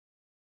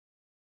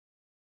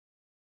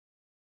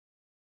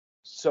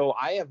 So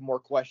I have more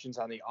questions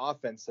on the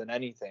offense than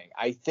anything.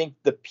 I think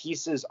the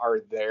pieces are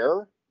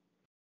there,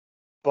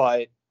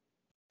 but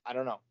I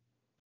don't know.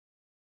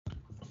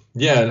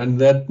 Yeah, and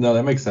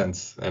that makes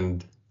sense.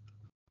 And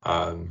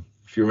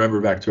if you remember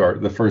back to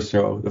the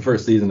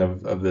first season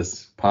of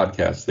this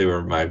podcast, they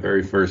were my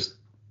very first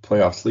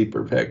playoff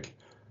sleeper pick.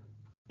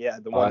 Yeah,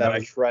 the one that I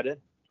shredded.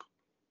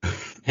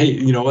 Hey,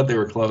 you know what? They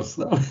were close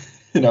though,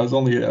 and I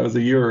was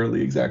a year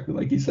early, exactly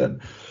like you said.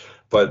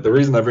 But the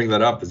reason I bring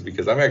that up is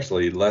because I'm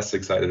actually less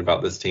excited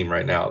about this team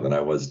right now than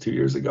I was 2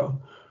 years ago.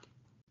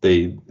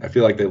 I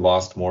feel like they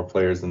lost more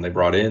players than they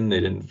brought in. They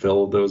didn't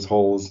fill those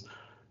holes.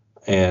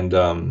 And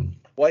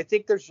well, I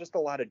think there's just a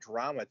lot of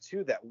drama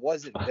too that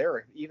wasn't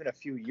there even a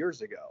few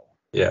years ago.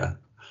 Yeah.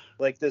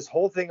 Like this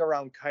whole thing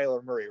around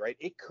Kyler Murray, right?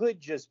 It could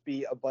just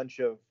be a bunch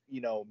of,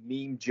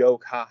 meme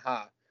joke,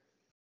 haha.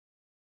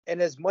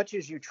 And as much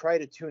as you try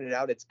to tune it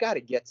out, it's got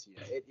to get to you.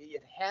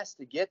 It has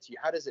to get to you.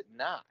 How does it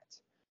not?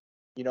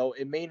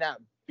 It may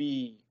not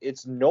be,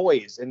 it's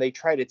noise, and they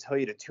try to tell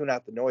you to tune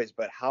out the noise,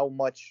 but how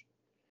much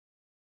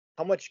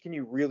can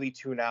you really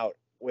tune out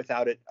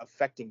without it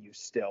affecting you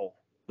still?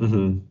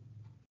 Mm-hmm.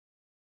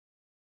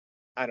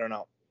 I don't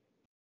know.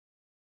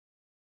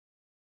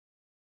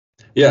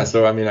 Yeah,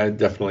 so I mean, I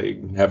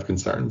definitely have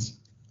concerns,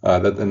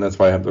 and that's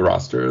why I have the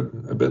roster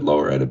a bit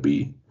lower at a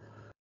B,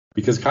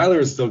 because Kyler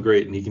is still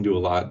great and he can do a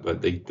lot,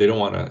 but you don't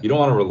want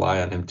to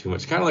rely on him too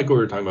much. Kind of like what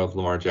we were talking about with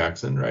Lamar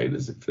Jackson, right?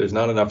 Is if there's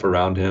not enough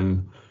around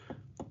him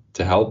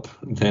to help,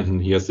 then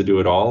he has to do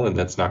it all, and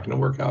that's not going to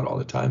work out all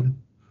the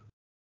time.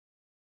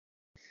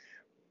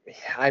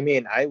 I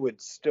mean, I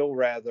would still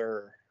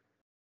rather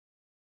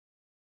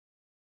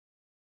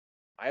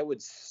I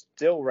would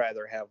still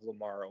rather have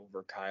Lamar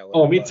over Kyler.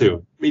 Oh, me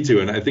too. Me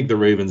too. And I think the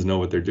Ravens know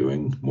what they're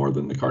doing more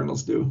than the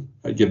Cardinals do.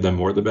 I'd give them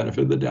more the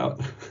benefit of the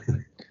doubt.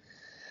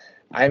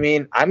 I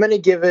mean, I'm gonna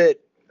give it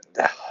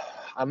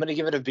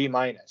a B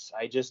minus.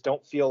 I just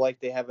don't feel like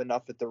they have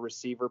enough at the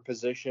receiver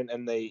position,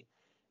 and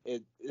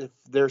if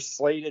they're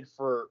slated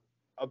for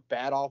a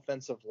bad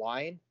offensive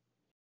line,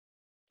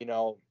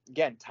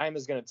 again, time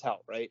is gonna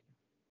tell, right?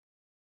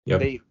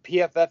 Yep.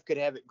 PFF could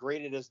have it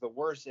graded as the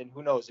worst, and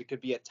who knows? It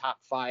could be a top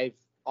 5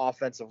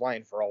 offensive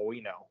line for all we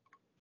know.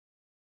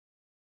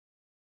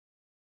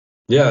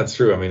 Yeah, that's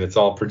true. I mean, it's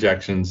all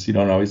projections. You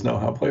don't always know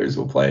how players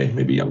will play.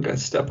 Maybe young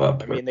guys step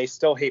up. I mean, they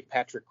still hate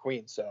Patrick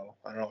Queen, so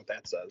I don't know what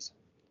that says.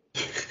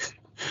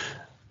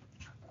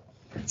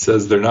 It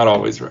says they're not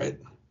always right.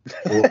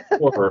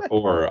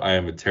 Or I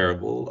am a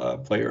terrible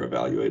player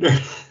evaluator.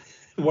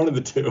 One of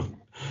the two.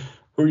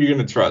 Who are you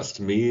going to trust?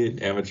 Me, an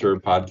amateur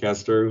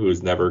podcaster who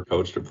has never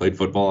coached or played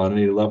football on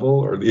any level,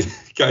 or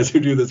these guys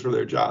who do this for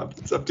their job?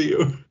 It's up to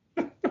you.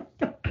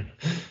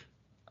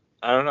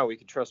 I don't know. We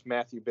could trust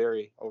Matthew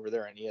Berry over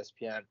there on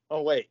ESPN.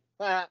 Oh, wait.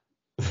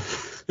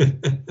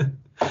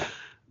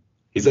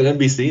 He's at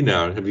NBC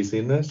now. Have you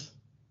seen this?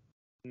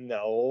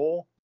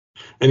 No.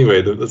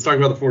 Anyway, let's talk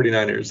about the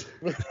 49ers.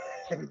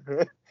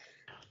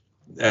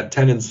 At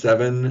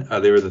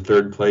 10-7, they were the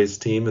third place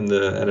team in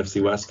the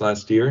NFC West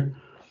last year.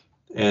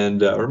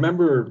 And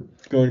remember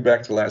going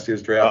back to last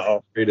year's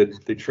draft,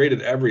 they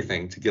traded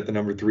everything to get the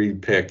number 3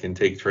 pick and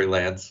take Trey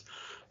Lance.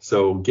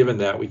 So given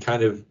that, we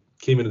kind of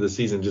came into the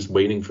season just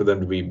waiting for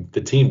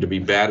the team to be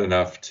bad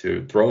enough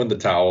to throw in the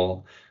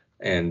towel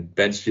and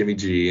bench Jimmy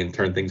G and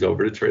turn things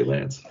over to Trey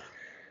Lance.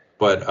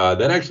 But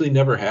that actually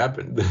never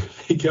happened.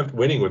 They kept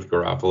winning with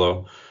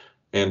Garoppolo,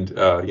 and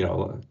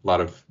a lot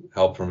of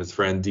help from his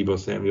friend Deebo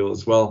Samuel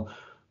as well.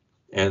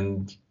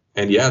 And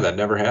yeah, that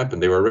never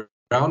happened. They were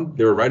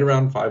right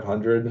around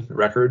 500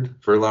 record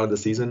for a lot of the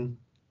season,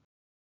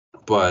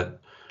 but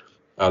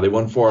they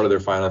won 4 out of their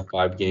final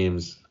 5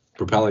 games,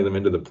 propelling them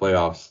into the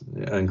playoffs,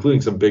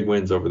 including some big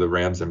wins over the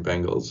Rams and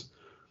Bengals.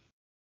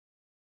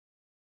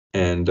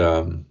 And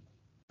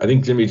I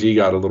think Jimmy G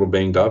got a little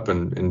banged up,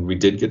 and we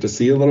did get to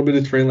see a little bit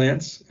of Trey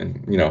Lance,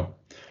 and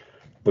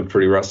looked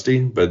pretty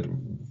rusty, but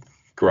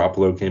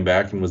Garoppolo came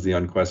back and was the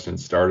unquestioned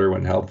starter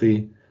when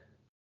healthy.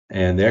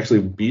 And they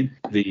actually beat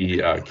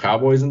the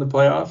Cowboys in the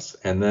playoffs,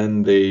 and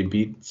then they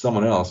beat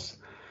someone else.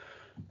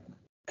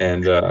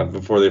 And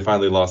before they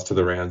finally lost to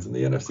the Rams in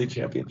the NFC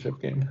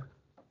Championship game.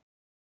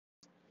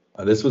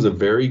 This was a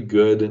very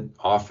good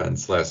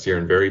offense last year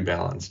and very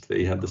balanced.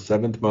 They had the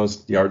 7th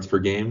most yards per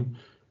game.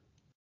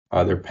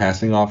 Their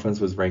passing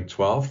offense was ranked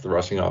 12th. The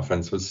rushing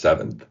offense was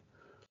 7th.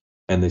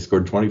 And they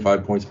scored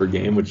 25 points per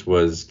game, which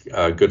was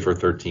good for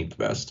 13th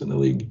best in the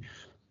league.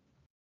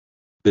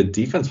 The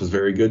defense was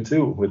very good,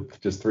 too, with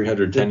just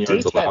 310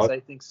 yards allowed. The defense, I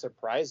think,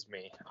 surprised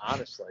me,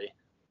 honestly.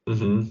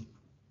 Mm-hmm.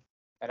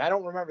 And I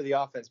don't remember the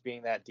offense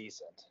being that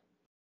decent.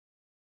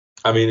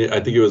 I mean, I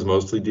think it was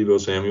mostly Deebo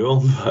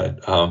Samuel,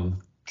 but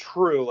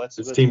true.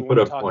 This team put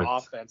up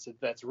points. Offense,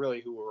 that's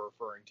really who we're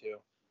referring to.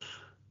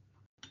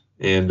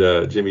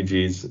 And Jimmy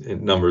G's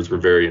numbers were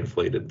very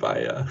inflated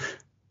by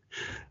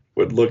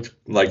what looked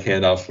like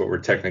handoffs, but were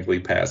technically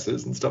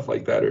passes and stuff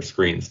like that, or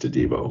screens to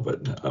Deebo.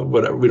 But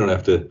whatever, we don't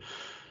have to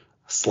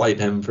slight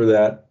him for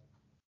that.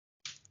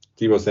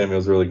 Deebo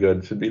Samuel's really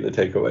good, should be the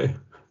takeaway.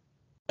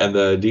 And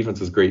the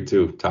defense was great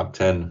too, top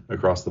 10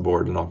 across the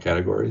board in all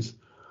categories.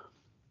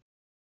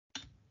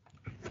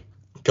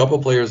 A couple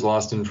players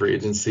lost in free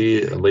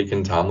agency.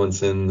 Laken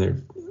Tomlinson,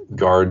 their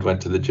guard,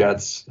 went to the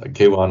Jets.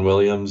 K'Wan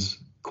Williams,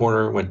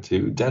 corner, went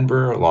to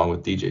Denver, along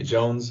with DJ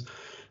Jones,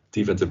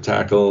 defensive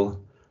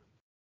tackle.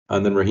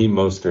 And then Raheem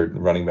Mostert,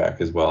 running back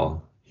as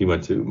well. He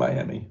went to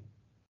Miami.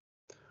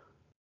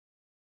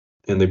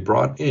 And they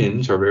brought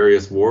in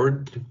Charvarius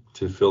Ward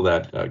to fill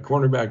that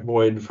cornerback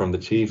void from the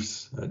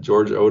Chiefs,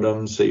 George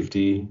Odom,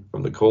 safety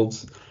from the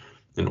Colts,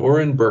 and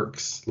Oren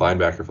Burks,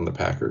 linebacker from the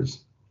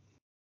Packers.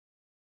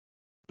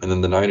 And then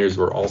the Niners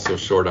were also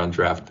short on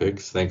draft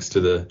picks thanks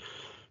to the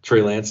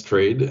Trey Lance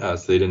trade, so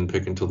they didn't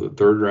pick until the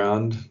 3rd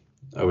round,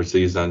 which they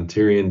used on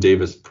Tyrion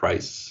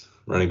Davis-Price,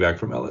 running back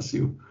from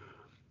LSU.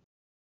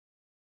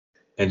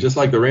 And just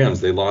like the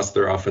Rams, they lost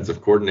their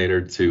offensive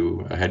coordinator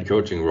to a head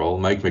coaching role.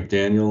 Mike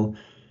McDaniel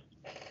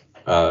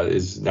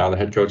is now the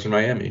head coach in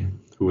Miami,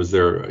 who was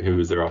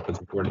their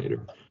offensive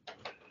coordinator.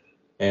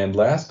 And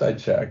last I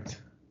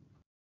checked,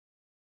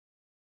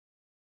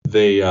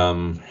 they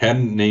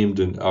hadn't named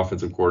an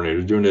offensive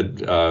coordinator, doing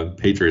it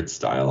Patriots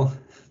style.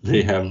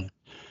 They have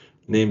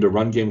named a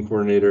run game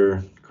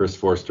coordinator, Chris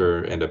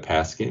Forster, and a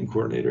pass game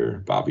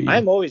coordinator, Bobby.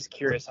 I'm always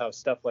curious how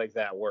stuff like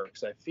that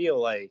works. I feel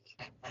like,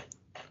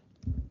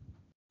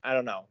 I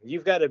don't know,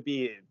 you've got to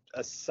be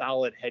a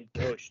solid head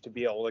coach to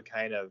be able to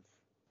kind of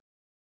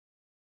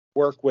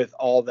work with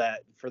all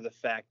that, for the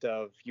fact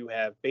of you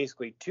have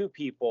basically 2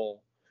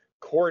 people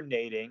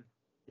coordinating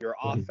your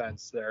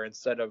offense there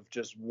instead of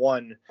just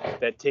one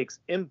that takes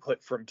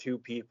input from 2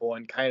 people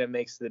and kind of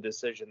makes the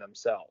decision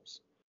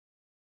themselves.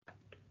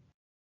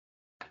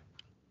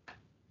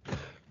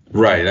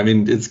 Right. I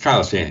mean, it's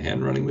Kyle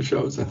Shanahan running the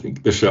shows. I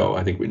think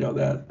we know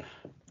that.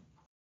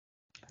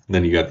 And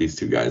then you got these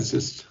two guys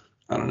just,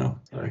 I don't know.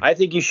 Sorry. I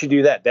think you should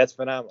do that. That's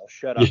phenomenal.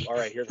 Shut up. All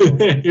right, here's what we're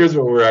gonna do. Here's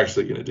what we're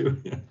actually going to do.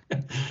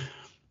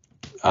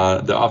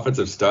 The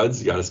offensive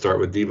studs, you got to start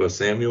with Deebo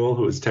Samuel,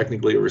 who is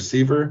technically a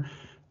receiver,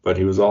 but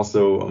he was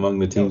also among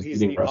the team's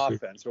leading rushers.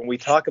 Offense. When we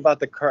talk about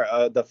the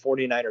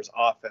 49ers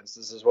offense,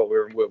 this is what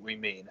we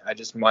mean. I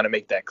just want to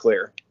make that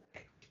clear.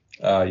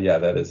 Yeah,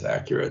 that is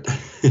accurate.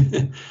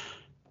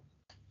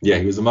 Yeah,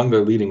 he was among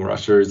their leading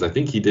rushers. I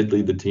think he did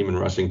lead the team in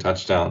rushing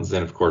touchdowns,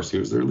 and of course, he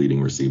was their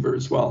leading receiver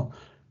as well.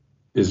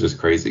 It's just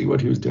crazy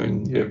what he was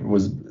doing. It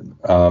was, you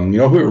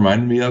know who it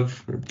reminded me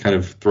of? Kind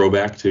of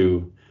throwback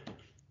to,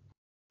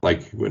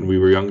 like, when we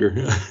were younger.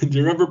 Do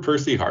you remember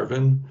Percy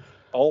Harvin?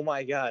 Oh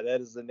my God,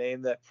 that is the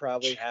name that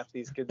probably half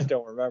these kids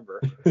don't remember.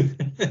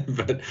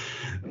 But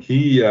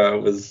he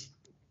was,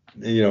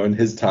 you know, in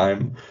his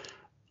time,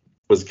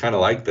 was kind of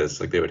like this.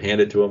 Like, they would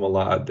hand it to him a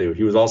lot.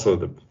 He was also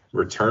the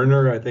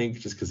returner, I think,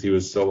 just because he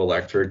was so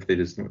electric. They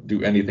just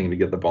do anything to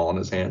get the ball in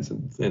his hands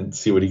and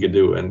see what he could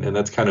do. And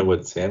that's kind of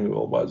what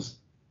Samuel was.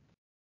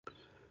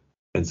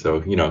 And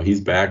so, you know, he's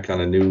back on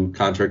a new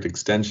contract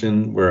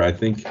extension where I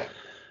think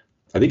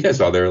I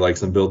saw there like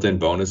some built-in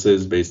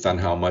bonuses based on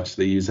how much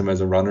they use him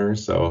as a runner.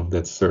 So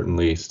that's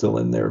certainly still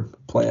in their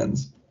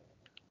plans.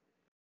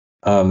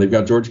 They've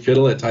got George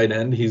Kittle at tight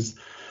end.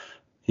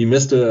 He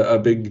missed a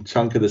big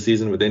chunk of the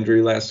season with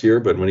injury last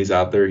year, but when he's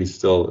out there, he's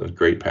still a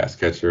great pass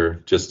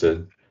catcher, just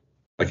a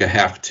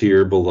half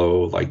tier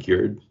below like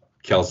your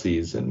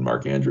Kelce's and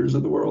Mark Andrews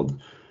of the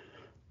world.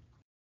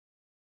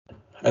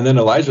 And then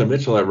Elijah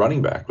Mitchell at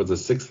running back was a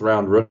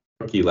 6th-round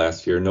rookie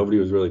last year. Nobody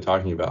was really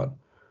talking about.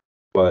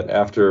 But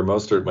after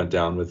Mostert went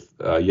down with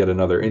yet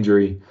another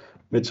injury,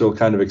 Mitchell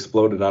kind of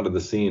exploded onto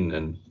the scene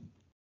and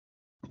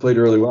played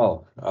really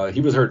well.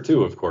 He was hurt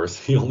too, of course.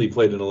 He only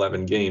played in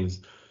 11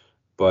 games.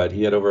 But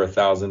he had over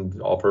 1,000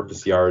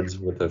 all-purpose yards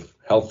with a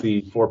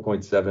healthy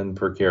 4.7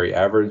 per carry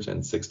average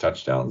and 6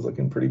 touchdowns,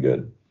 looking pretty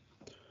good.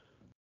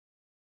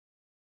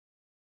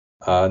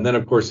 And then,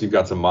 of course, you've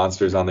got some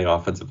monsters on the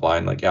offensive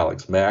line like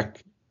Alex Mack.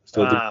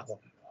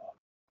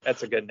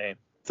 That's a good name.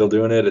 Still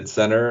doing it at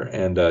center,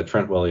 and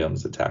Trent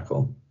Williams at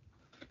tackle.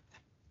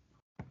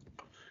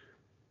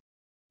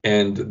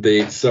 And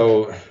in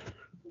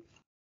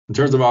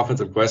terms of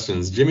offensive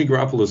questions, Jimmy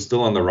Garoppolo is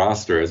still on the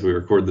roster as we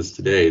record this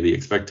today. The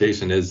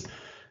expectation is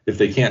if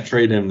they can't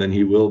trade him, then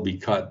he will be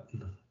cut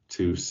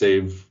to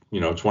save,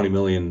 $20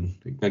 million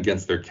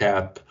against their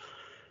cap.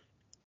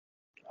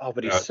 Oh,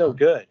 but he's so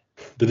good.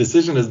 The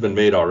decision has been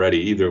made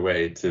already either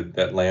way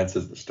that Lance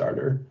is the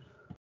starter.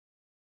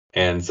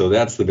 And so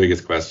that's the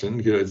biggest question,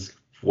 because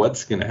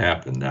what's going to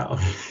happen now?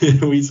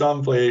 We saw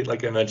him play,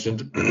 like I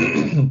mentioned,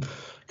 a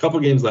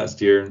couple games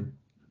last year.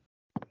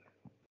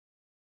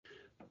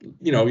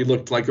 He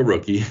looked like a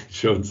rookie,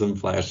 showed some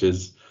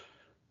flashes,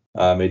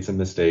 made some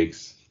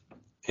mistakes.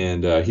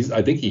 And I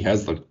think he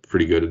has looked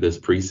pretty good at this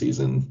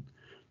preseason,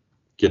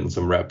 getting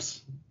some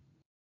reps.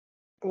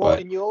 Well,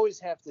 and you always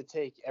have to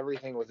take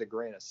everything with a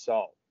grain of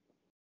salt.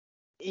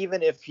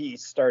 Even if he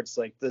starts,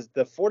 like,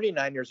 the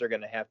 49ers are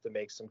going to have to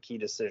make some key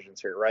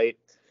decisions here, right?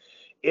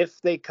 If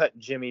they cut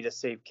Jimmy to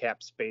save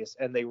cap space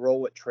and they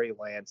roll with Trey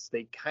Lance,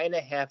 they kind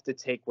of have to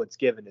take what's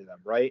given to them,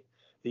 right?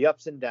 The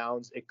ups and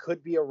downs. It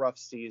could be a rough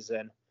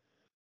season.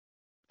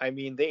 I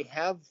mean, they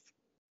have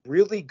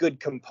really good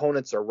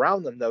components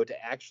around them, though,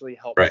 to actually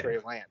help Trey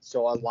Lance.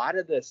 So a lot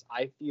of this,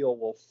 I feel,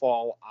 will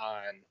fall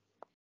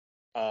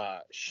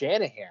on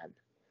Shanahan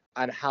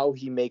on how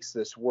he makes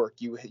this work.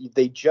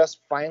 They just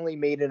finally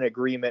made an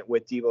agreement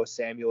with Deebo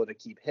Samuel to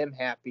keep him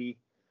happy.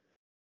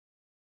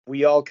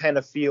 We all kind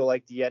of feel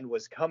like the end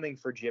was coming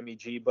for Jimmy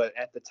G, but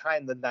at the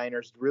time, the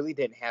Niners really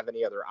didn't have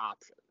any other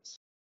options.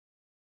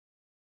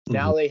 Mm-hmm.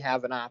 Now they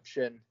have an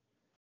option.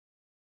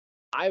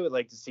 I would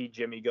like to see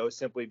Jimmy go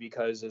simply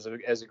because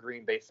as a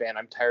Green Bay fan,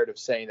 I'm tired of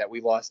saying that we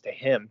lost to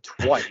him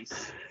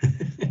twice.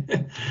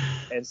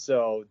 And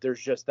so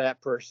there's just that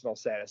personal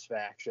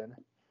satisfaction.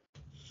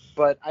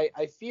 But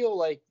I feel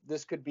like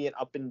this could be an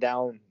up and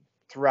down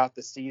throughout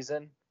the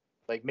season.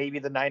 Like, maybe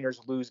the Niners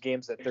lose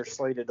games that they're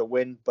slated to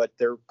win, but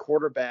their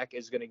quarterback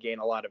is going to gain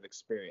a lot of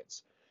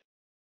experience.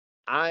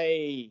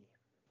 I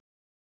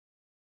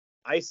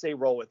say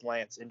roll with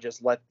Lance and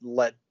just let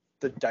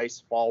the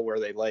dice fall where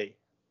they lay.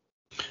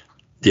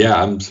 Yeah,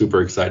 I'm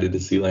super excited to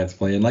see Lance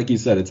play. And like you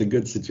said, it's a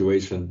good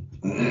situation.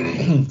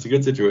 It's a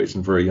good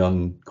situation for a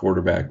young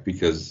quarterback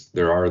because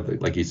there are,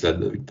 like you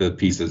said, the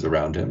pieces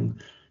around him.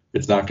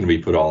 It's not going to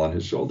be put all on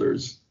his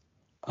shoulders.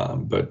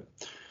 But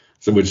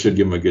it should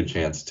give him a good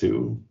chance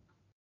to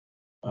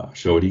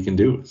show what he can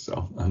do.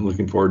 So I'm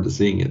looking forward to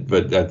seeing it.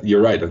 But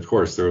you're right. Of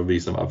course, there will be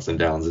some ups and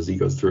downs as he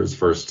goes through his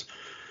first,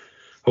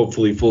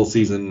 hopefully, full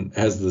season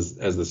as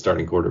the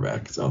starting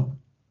quarterback. So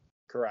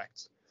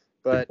correct.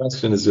 But the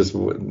question is just,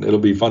 it'll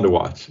be fun to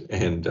watch.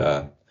 And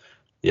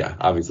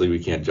obviously we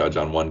can't judge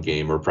on one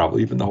game or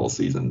probably even the whole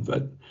season,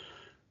 but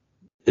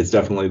it's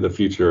definitely the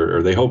future,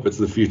 or they hope it's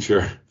the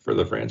future for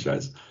the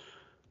franchise.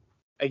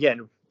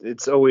 Again,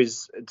 it's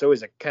always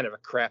a kind of a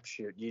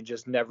crapshoot. You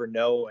just never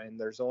know, and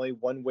there's only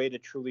one way to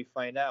truly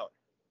find out.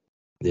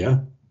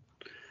 Yeah.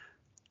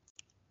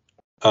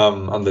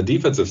 On the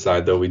defensive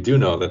side, though, we do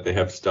know that they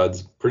have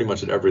studs pretty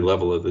much at every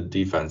level of the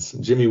defense.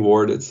 Jimmy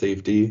Ward at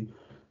safety,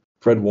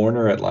 Fred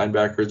Warner at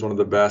linebacker is one of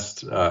the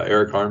best,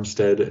 Eric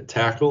Armstead at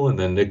tackle, and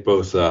then Nick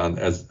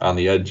Bosa on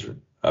the edge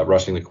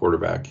rushing the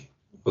quarterback.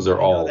 Those are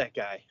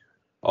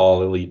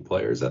all elite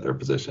players at their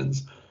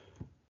positions.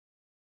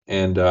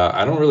 And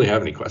I don't really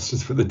have any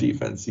questions for the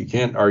defense. You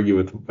can't argue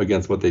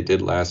against what they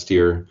did last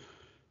year.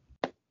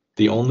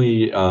 The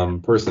only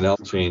personnel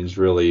change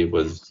really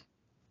was...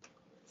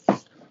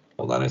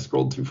 Hold on, I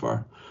scrolled too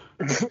far.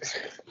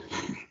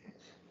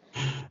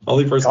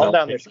 Only personnel Calm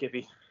down there,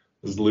 Skippy.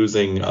 Was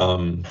losing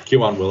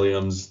Kewan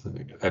Williams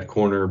at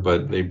corner,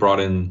 but they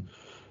brought in,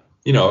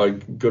 a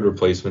good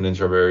replacement in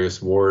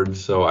Charvarius Ward.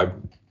 So I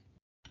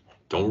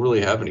don't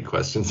really have any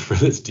questions for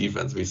this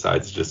defense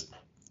besides just,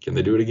 can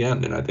they do it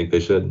again? And I think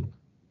they should.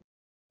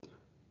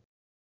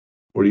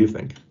 What do you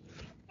think?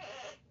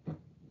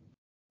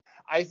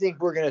 I think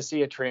we're going to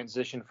see a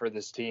transition for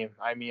this team.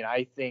 I mean,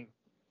 I think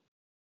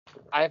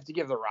I have to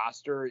give the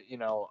roster,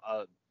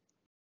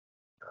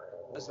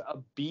 a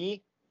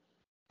B,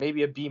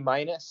 maybe a B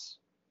minus,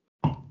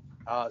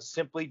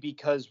 simply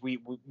because we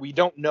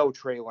don't know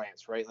Trey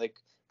Lance, right? Like,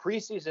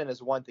 preseason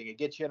is one thing. It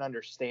gets you an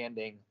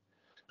understanding,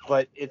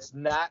 but it's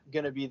not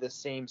going to be the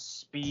same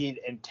speed,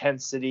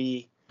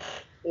 intensity,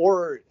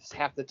 or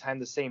half the time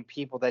the same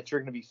people that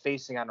you're going to be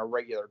facing on a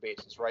regular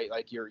basis, right?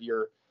 Like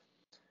your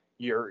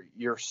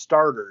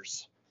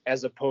starters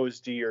as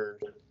opposed to your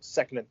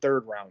second and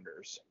third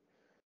rounders.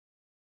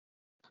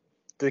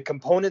 The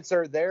components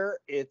are there.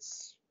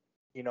 It's,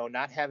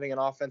 not having an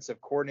offensive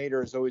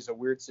coordinator is always a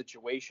weird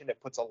situation. It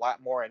puts a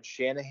lot more on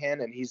Shanahan,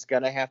 and he's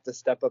going to have to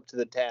step up to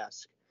the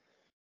task.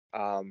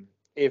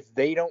 If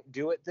they don't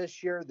do it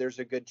this year, there's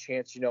a good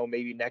chance,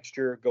 maybe next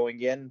year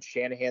going in,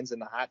 Shanahan's in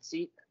the hot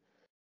seat.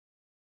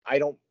 I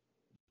don't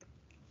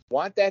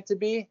want that to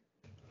be,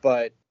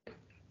 but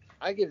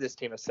I give this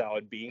team a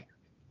solid B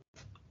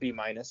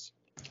minus.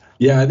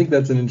 Yeah, I think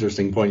that's an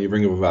interesting point you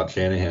bring up about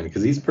Shanahan,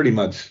 because he's pretty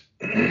much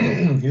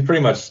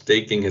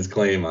staking his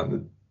claim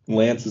on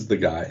Lance is the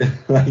guy.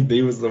 Like,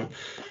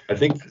 I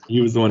think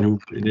he was the one who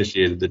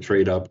initiated the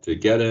trade up to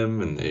get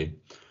him, and they,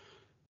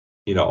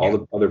 all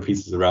the other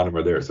pieces around him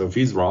are there. So if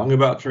he's wrong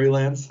about Trey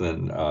Lance,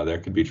 then there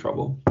could be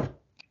trouble.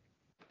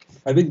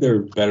 I think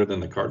they're better than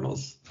the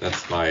Cardinals.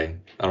 I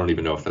don't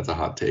even know if that's a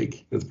hot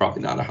take. It's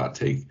probably not a hot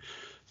take.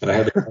 And I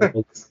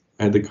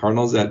had the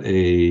Cardinals at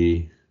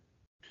a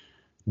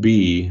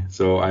B,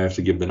 so I have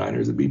to give the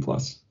Niners a B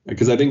plus,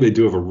 because I think they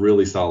do have a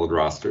really solid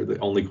roster. The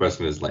only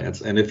question is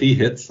Lance, and if he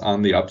hits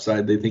on the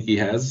upside they think he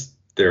has,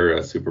 they're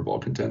a Super Bowl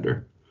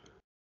contender.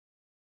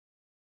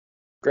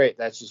 Great,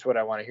 that's just what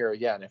I want to hear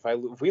again.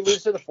 If we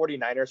lose to the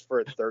 49ers for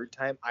a third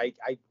time,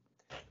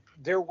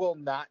 there will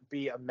not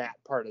be a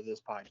Matt part of this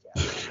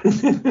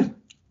podcast.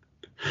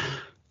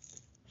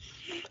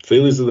 If they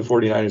lose to the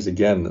 49ers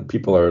again,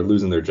 people are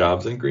losing their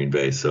jobs in Green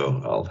Bay,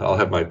 so I'll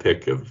have my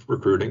pick of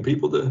recruiting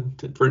people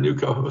for a new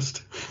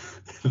co-host.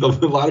 There'll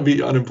be a lot of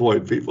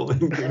unemployed people in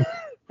Green Bay.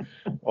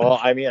 Well,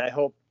 I mean, I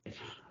hope,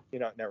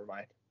 never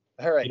mind.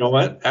 All right. You know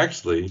what?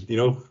 Actually,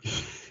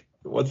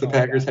 what's the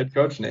Packers head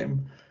coach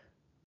name?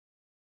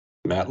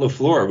 Matt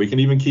LaFleur. We can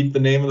even keep the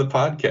name of the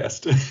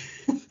podcast.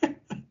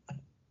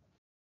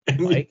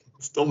 Mike?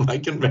 Still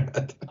Mike and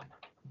Matt.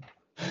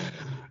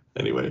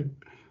 Anyway.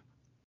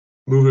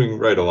 Moving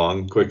right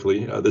along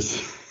quickly,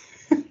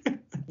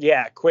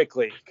 Yeah,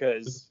 quickly,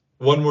 because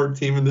one more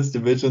team in this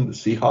division, the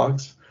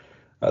Seahawks.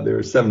 They were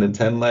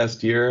 7-10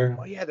 last year.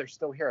 Oh yeah, they're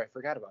still here. I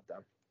forgot about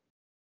them.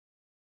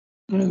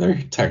 And they're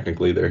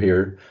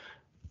here.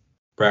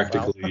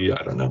 Practically,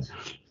 I don't know.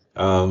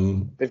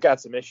 They've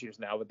got some issues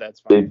now, but that's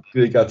fine.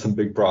 They got some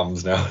big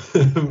problems now.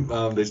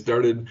 They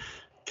started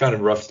kind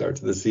of rough start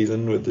to the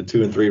season with the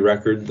 2-3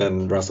 record.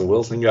 Then Russell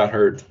Wilson got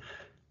hurt.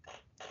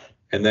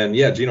 And then,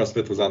 Geno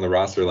Smith was on the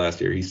roster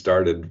last year. He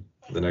started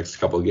the next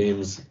couple of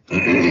games.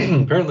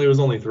 Apparently it was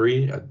only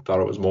 3. I thought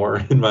it was more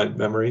in my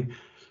memory.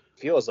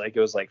 Feels like it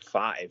was like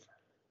 5.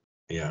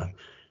 Yeah.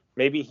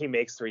 Maybe he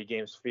makes 3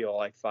 games feel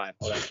like 5.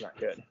 Oh, that's not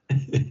good.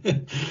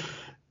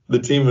 The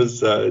team was,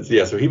 so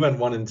he went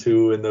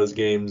 1-2 in those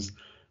games.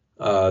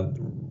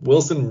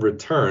 Wilson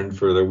returned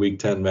for their Week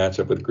 10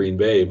 matchup with Green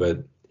Bay,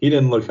 but he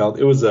didn't look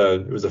healthy. It was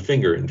a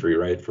finger injury,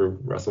 right, for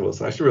Russell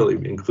Wilson. I should really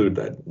include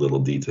that little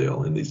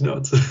detail in these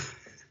notes.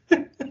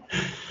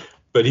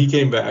 But he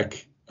came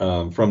back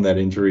from that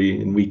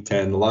injury in Week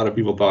 10. A lot of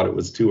people thought it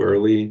was too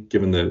early,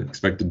 given the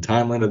expected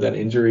timeline of that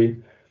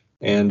injury.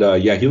 And,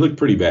 he looked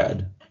pretty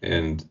bad.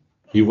 And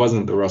he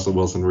wasn't the Russell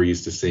Wilson we're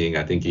used to seeing.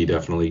 I think he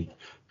definitely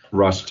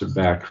rushed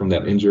back from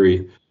that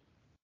injury.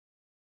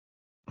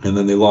 And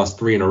then they lost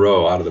 3 in a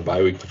row out of the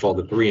bye week to fall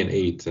to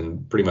 3-8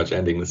 and pretty much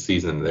ending the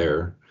season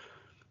there.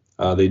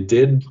 They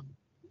did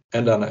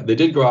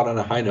go out on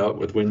a high note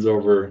with wins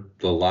over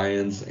the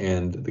Lions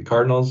and the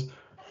Cardinals.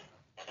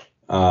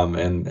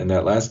 And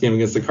that last game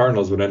against the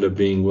Cardinals would end up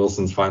being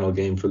Wilson's final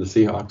game for the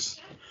Seahawks.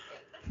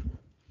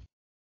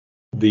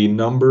 The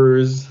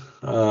numbers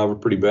were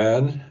pretty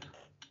bad.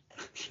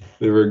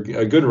 They were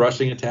a good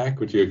rushing attack,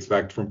 which you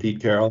expect from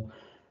Pete Carroll.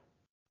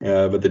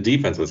 But the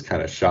defense was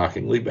kind of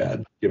shockingly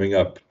bad, giving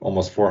up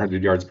almost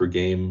 400 yards per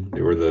game.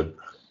 They were the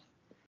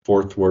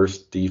fourth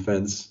worst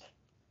defense,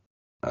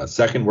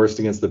 second worst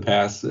against the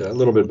pass, a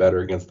little bit better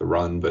against the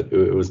run, but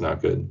it was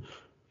not good.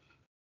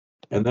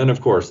 And then,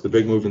 of course, the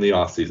big move in the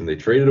offseason, they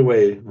traded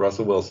away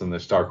Russell Wilson, their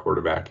star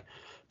quarterback,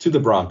 to the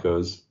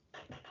Broncos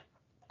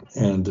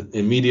and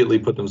immediately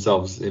put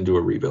themselves into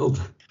a rebuild.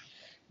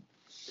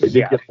 They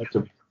did get a bunch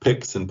of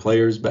picks and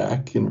players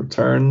back in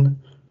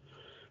return.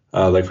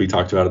 Like we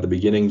talked about at the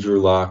beginning,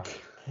 Drew Lock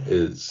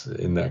is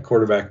in that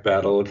quarterback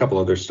battle, a couple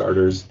other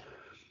starters,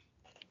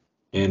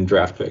 and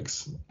draft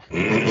picks.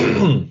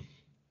 They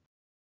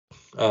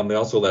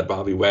also let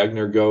Bobby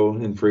Wagner go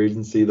in free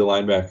agency, the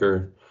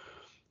linebacker.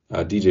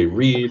 DJ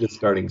Reed,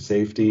 starting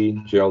safety.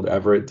 Gerald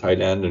Everett,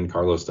 tight end. And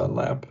Carlos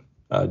Dunlap,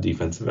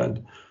 defensive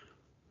end.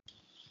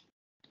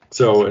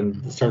 So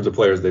in terms of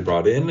players they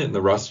brought in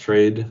the Russ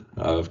trade,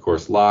 of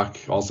course, Locke,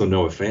 also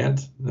Noah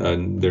Fant,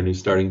 their new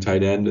starting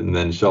tight end, and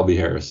then Shelby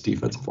Harris,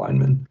 defensive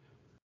lineman.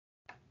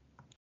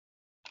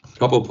 A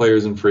couple of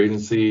players in free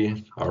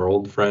agency, our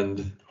old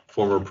friend,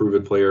 former Prove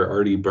It player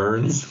Artie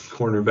Burns,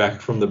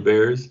 cornerback from the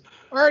Bears.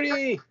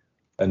 Artie!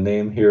 A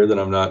name here that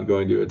I'm not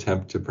going to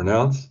attempt to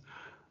pronounce.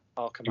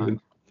 Oh, come on.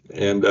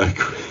 And all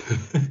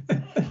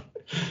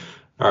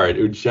right,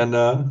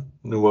 Uchenna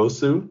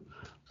Nwosu,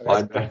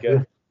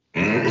 linebacker.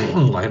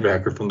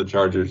 Linebacker from the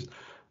Chargers,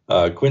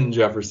 Quentin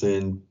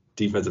Jefferson,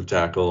 defensive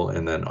tackle,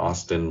 and then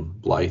Austin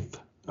Blythe,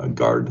 a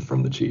guard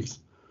from the Chiefs.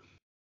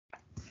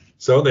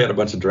 So they had a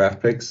bunch of draft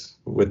picks.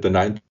 With the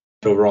 9th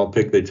overall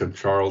pick, they took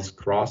Charles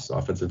Cross,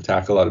 offensive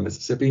tackle out of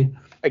Mississippi.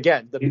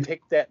 Again, the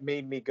pick that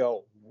made me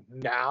go,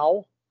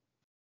 now?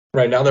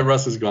 Right, now that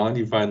Russ is gone,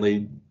 you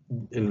finally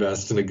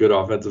invest in a good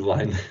offensive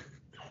line.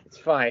 It's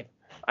fine.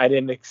 I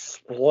didn't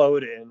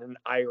explode in an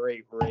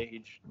irate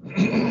rage.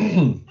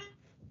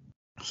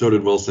 So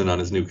did Wilson on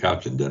his new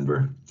couch in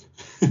Denver.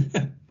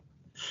 Yeah,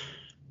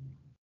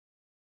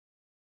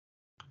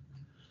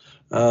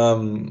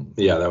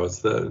 that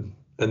was the.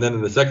 And then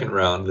in the second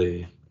round,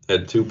 they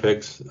had 2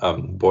 picks.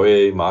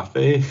 Boye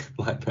Mafe,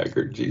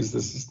 linebacker.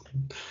 Geez,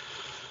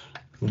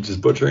 I'm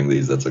just butchering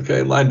these. That's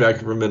okay.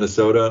 Linebacker from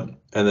Minnesota.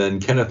 And then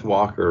Kenneth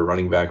Walker,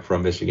 running back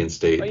from Michigan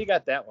State. Oh, you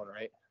got that one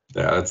right.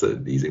 Yeah, that's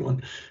an easy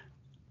one.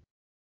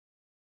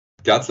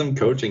 Got some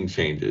coaching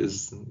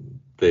changes.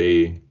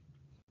 They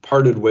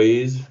parted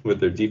ways with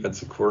their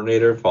defensive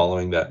coordinator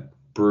following that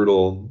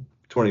brutal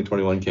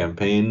 2021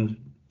 campaign.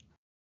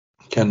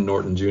 Ken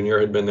Norton Jr.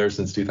 had been there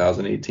since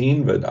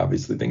 2018, but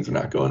obviously things are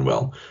not going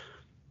well.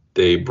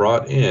 They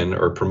brought in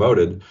or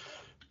promoted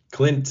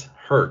Clint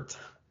Hurt,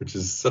 which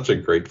is such a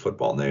great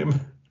football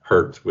name,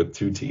 Hurt with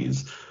 2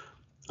 T's.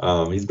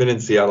 He's been in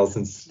Seattle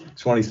since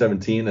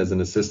 2017 as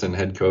an assistant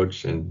head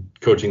coach and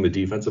coaching the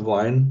defensive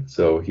line.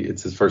 So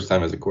it's his first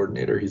time as a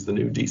coordinator. He's the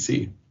new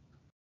DC.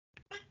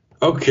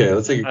 Okay,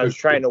 let's take a I was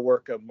trying to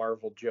work a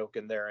Marvel joke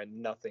in there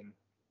and nothing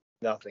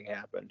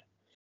happened.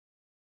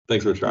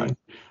 Thanks for trying.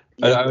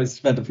 I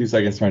spent a few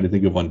seconds trying to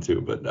think of one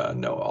too, but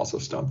no, also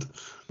stumped.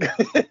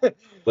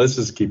 Let's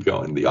just keep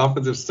going. The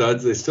offensive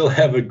studs, they still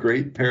have a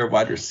great pair of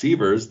wide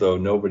receivers, though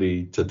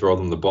nobody to throw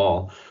them the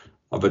ball.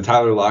 But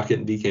Tyler Lockett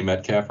and DK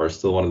Metcalf are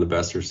still one of the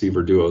best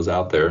receiver duos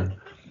out there.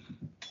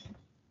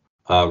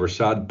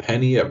 Rashad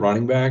Penny at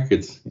running back,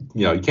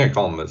 you can't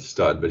call him a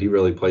stud, but he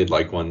really played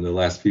like one the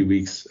last few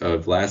weeks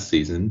of last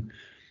season.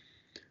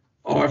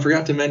 Oh, I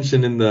forgot to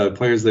mention in the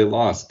players they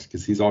lost,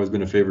 because he's always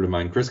been a favorite of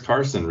mine, Chris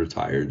Carson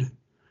retired.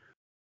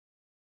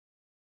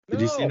 Did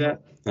you see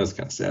that? That was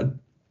kind of sad.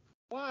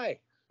 Why?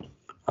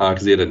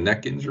 Because he had a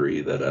neck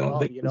injury that I don't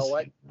think. You know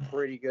what?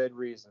 Pretty good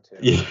reason to.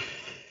 Yeah,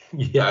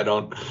 yeah.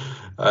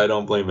 I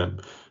don't blame him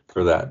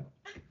for that.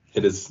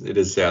 It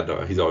is sad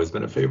though. He's always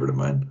been a favorite of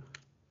mine.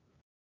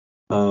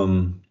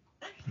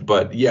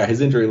 But yeah,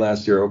 his injury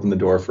last year opened the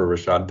door for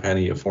Rashad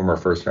Penny, a former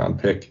first-round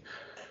pick,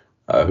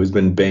 who's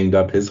been banged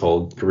up his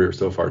whole career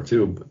so far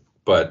too.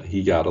 But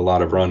he got a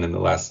lot of run in the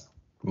last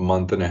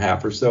month and a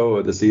half or so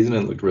of the season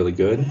and looked really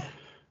good.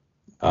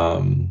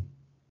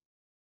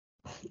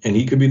 And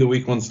he could be the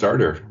week 1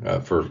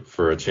 starter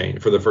for a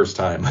change for the first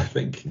time, I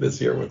think, this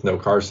year with no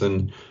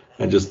Carson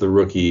and just the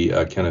rookie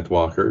Kenneth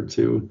Walker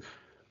to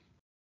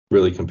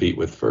really compete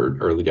with for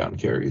early down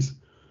carries.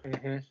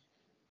 Mm-hmm.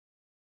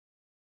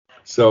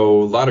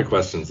 So a lot of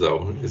questions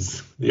though.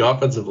 Is the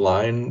offensive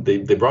line?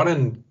 They brought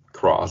in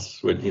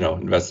Cross, with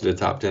invested a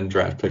top 10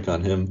 draft pick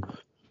on him,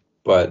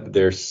 but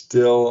they're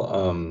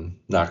still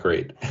not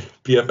great.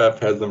 PFF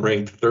has them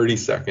ranked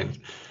 32nd.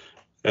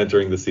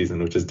 Entering the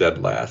season, which is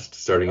dead last,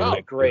 starting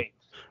in great.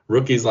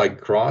 Rookies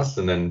like Cross,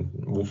 and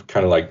then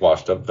kind of like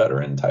washed up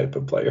veteran type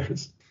of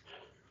players.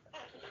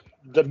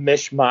 The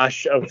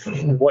mishmash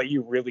of what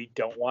you really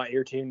don't want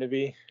your team to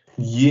be.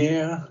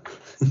 Yeah.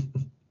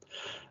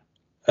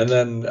 And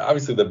then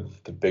obviously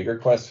the bigger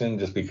question,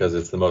 just because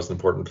it's the most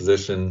important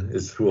position,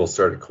 is who will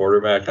start at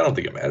quarterback. I don't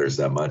think it matters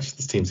that much.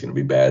 This team's going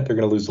to be bad. They're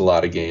going to lose a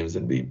lot of games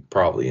and be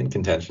probably in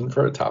contention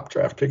for a top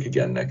draft pick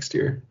again next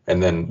year.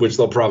 And then, which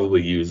they'll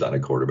probably use on a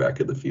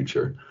quarterback in the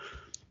future.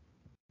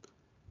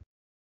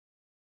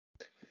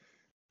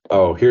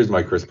 Oh, here's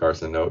my Chris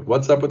Carson note.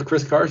 What's up with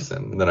Chris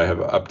Carson? And then I have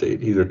an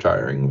update. He's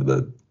retiring with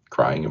a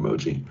crying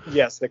emoji.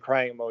 Yes, the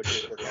crying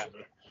emoji forgot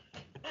me.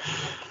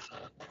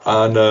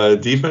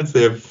 On defense,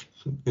 they have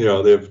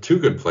two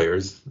good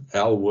players.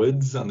 Al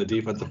Woods on the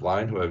defensive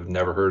line, who I've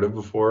never heard of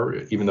before,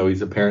 even though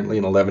he's apparently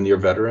an 11-year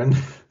veteran.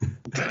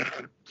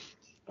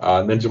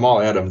 And then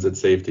Jamal Adams at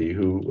safety,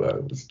 who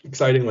was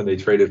exciting when they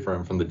traded for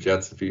him from the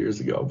Jets a few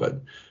years ago,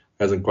 but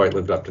hasn't quite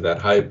lived up to that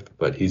hype.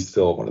 But he's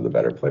still one of the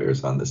better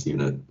players on this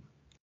unit.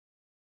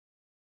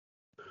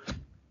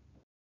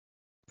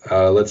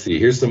 Let's see.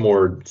 Here's some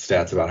more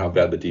stats about how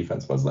bad the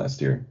defense was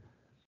last year.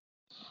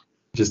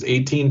 Just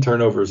 18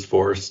 turnovers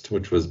forced,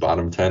 which was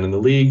bottom 10 in the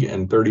league,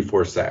 and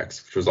 34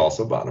 sacks, which was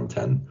also bottom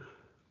 10.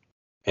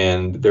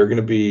 And they're going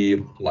to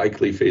be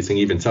likely facing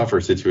even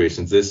tougher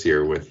situations this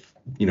year with,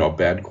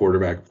 bad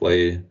quarterback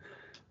play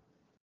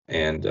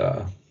and,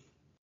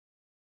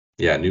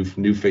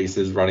 new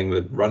faces running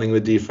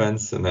the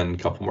defense, and then a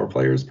couple more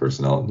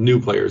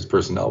new players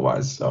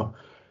personnel-wise. So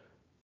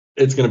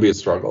it's going to be a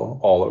struggle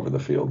all over the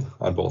field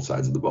on both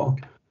sides of the ball.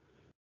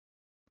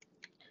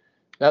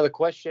 Now, the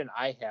question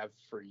I have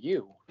for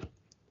you,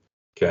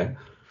 okay,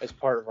 as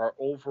part of our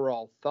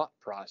overall thought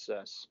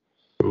process,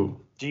 Ooh.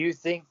 Do you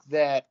think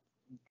that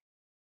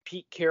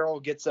Pete Carroll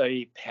gets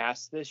a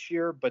pass this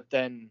year, but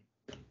then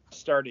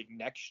starting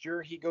next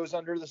year he goes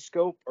under the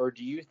scope, or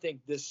do you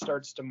think this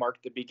starts to mark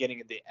the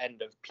beginning of the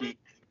end of Pete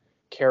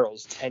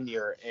Carroll's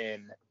tenure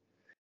in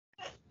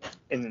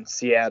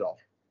Seattle?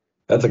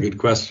 That's a good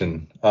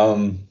question.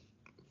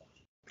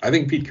 I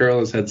think Pete Carroll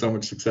has had so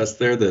much success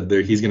there that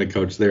he's going to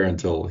coach there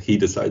until he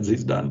decides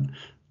he's done,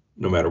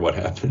 no matter what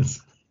happens.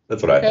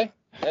 That's what okay.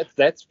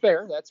 That's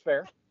fair. That's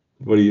fair.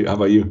 How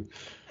about you?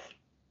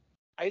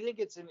 I think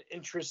it's an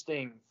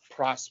interesting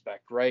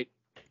prospect, right?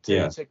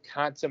 To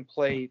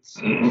contemplate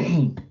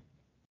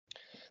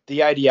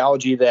the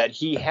ideology that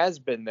he has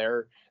been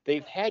there.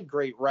 They've had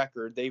great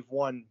record. They've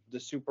won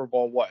the Super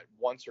Bowl,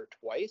 once or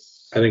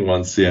twice? I think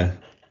once, yeah.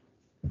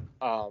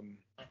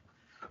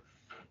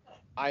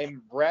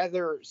 I'm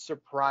rather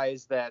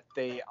surprised that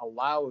they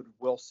allowed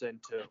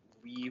Wilson to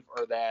leave,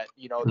 or that,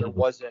 there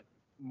wasn't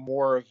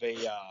more of a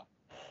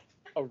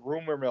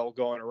rumor mill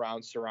going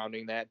around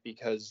surrounding that,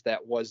 because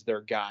that was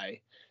their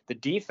guy. The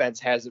defense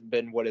hasn't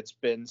been what it's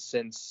been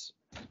since,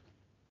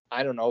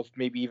 I don't know,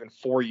 maybe even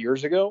 4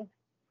 years ago.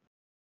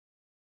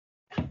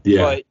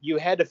 Yeah. But you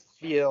had to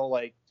feel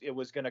like it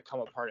was going to come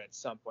apart at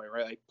some point,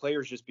 right? Like,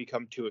 players just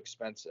become too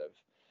expensive.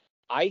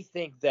 I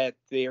think that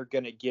they're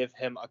going to give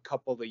him a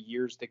couple of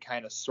years to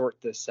kind of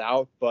sort this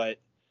out, but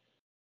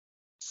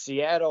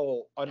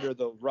Seattle under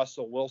the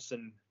Russell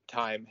Wilson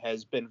time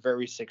has been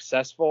very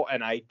successful,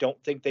 and I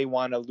don't think they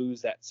want to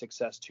lose that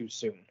success too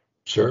soon.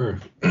 Sure.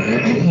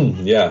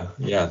 Yeah.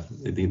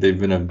 I think they've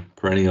been a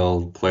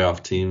perennial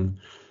playoff team.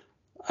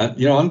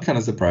 I'm kind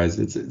of surprised.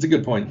 It's a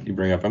good point you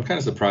bring up. I'm kind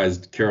of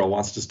surprised Carroll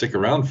wants to stick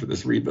around for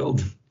this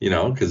rebuild,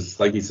 because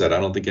like you said, I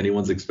don't think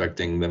anyone's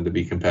expecting them to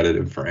be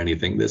competitive for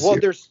anything this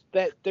year.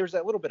 Well, there's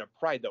that little bit of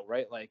pride though,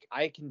 right? Like,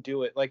 I can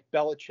do it, like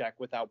Belichick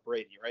without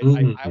Brady, right?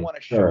 Mm-hmm. I want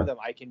to show them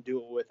I can do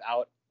it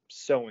without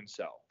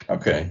so-and-so.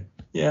 Okay.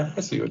 Yeah,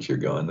 I see what you're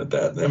going with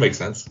that. That makes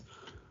sense.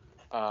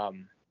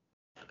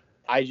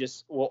 I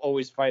just will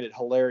always find it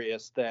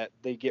hilarious that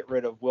they get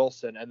rid of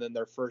Wilson, and then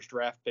their first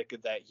draft pick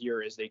of that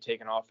year is they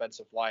take an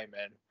offensive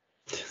lineman.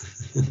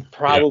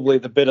 Probably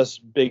the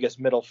biggest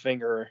middle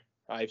finger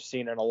I've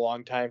seen in a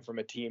long time from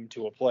a team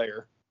to a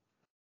player.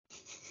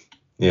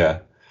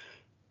 Yeah.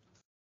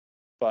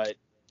 But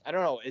I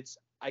don't know.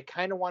 I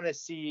kind of want to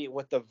see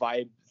what the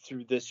vibe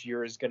through this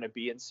year is going to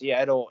be in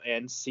Seattle,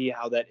 and see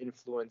how that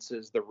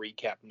influences the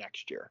recap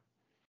next year.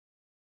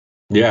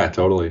 Yeah,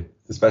 totally.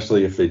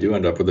 Especially if they do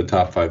end up with a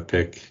top 5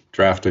 pick,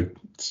 draft a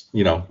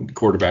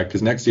quarterback,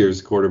 because next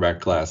year's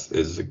quarterback class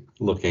is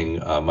looking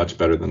much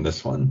better than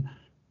this one.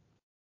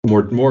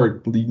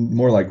 More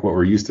like what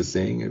we're used to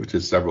seeing, which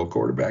is several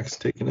quarterbacks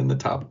taken in the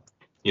top,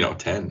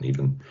 10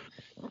 even.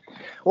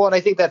 Well, and I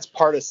think that's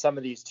part of some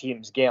of these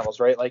teams' gambles,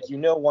 right? Like, you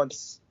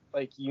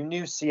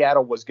knew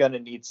Seattle was going to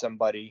need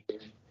somebody,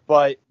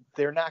 but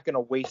they're not going to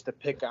waste a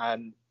pick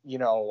on,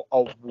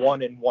 a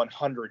 1 in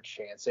 100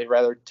 chance. They'd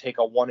rather take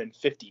a 1 in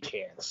 50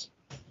 chance.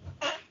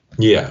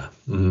 Yeah.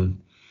 Mm-hmm.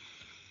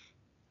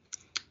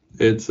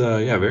 It's,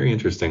 very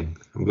interesting.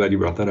 I'm glad you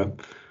brought that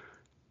up.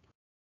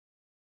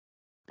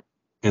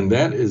 And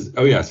that is,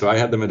 so I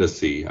had them at a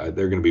C.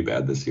 They're going to be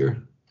bad this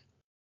year.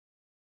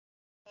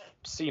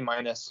 C-.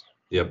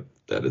 Yep,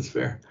 that is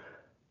fair.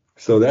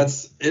 So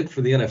that's it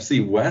for the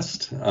NFC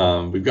West.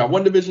 We've got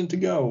one division to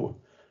go.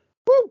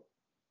 Woo!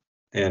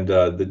 And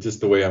just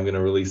the way I'm going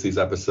to release these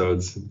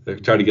episodes,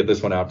 try to get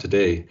this one out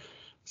today.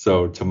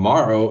 So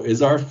tomorrow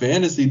is our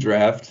fantasy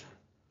draft.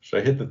 Should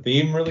I hit the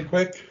theme really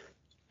quick?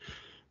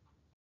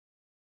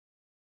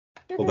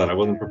 Hold on, I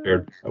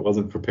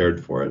wasn't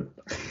prepared for it.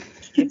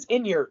 It's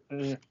in your.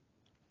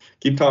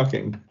 Keep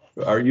talking.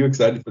 Are you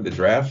excited for the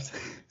draft?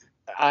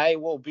 I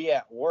will be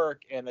at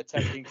work and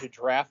attempting to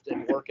draft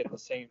and work at the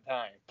same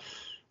time.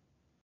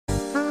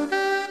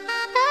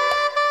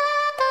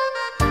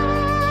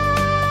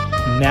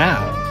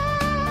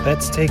 Now,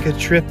 let's take a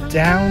trip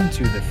down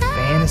to the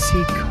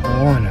Fantasy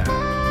Corner.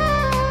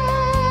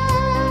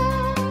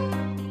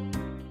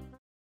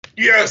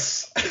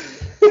 Yes.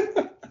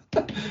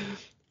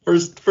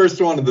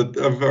 First one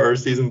of our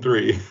season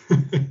 3.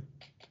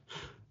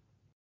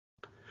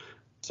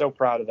 So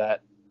proud of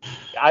that.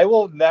 I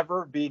will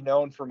never be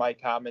known for my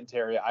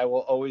commentary. I will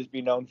always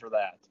be known for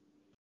that.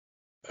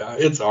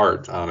 It's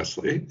art,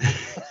 honestly.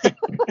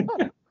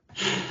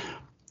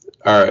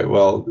 All right.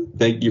 Well,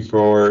 thank you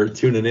for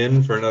tuning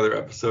in for another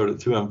episode of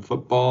 2M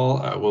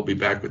Football. We'll be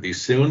back with you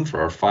soon for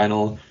our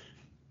final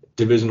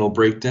divisional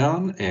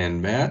breakdown.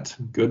 And Matt,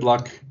 good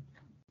luck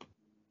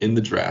in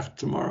the draft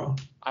tomorrow.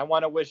 I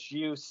want to wish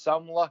you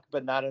some luck,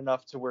 but not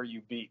enough to where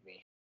you beat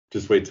me.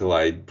 Just wait till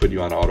I put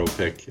you on auto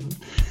pick.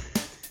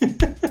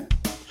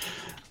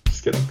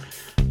 Just kidding.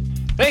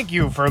 Thank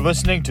you for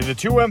listening to the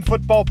 2M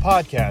Football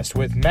Podcast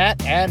with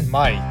Matt and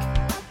Mike.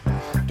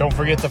 Don't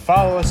forget to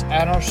follow us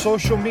at our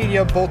social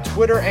media, both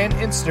Twitter and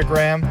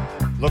Instagram.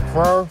 Look for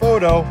our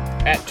photo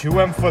at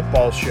 2M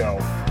Football Show.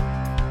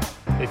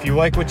 If you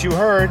like what you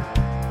heard,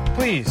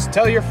 please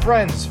tell your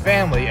friends,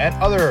 family, and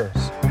others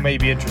who may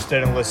be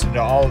interested in listening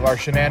to all of our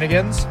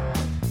shenanigans.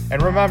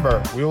 And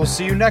remember, we will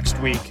see you next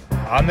week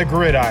on the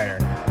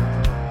Gridiron.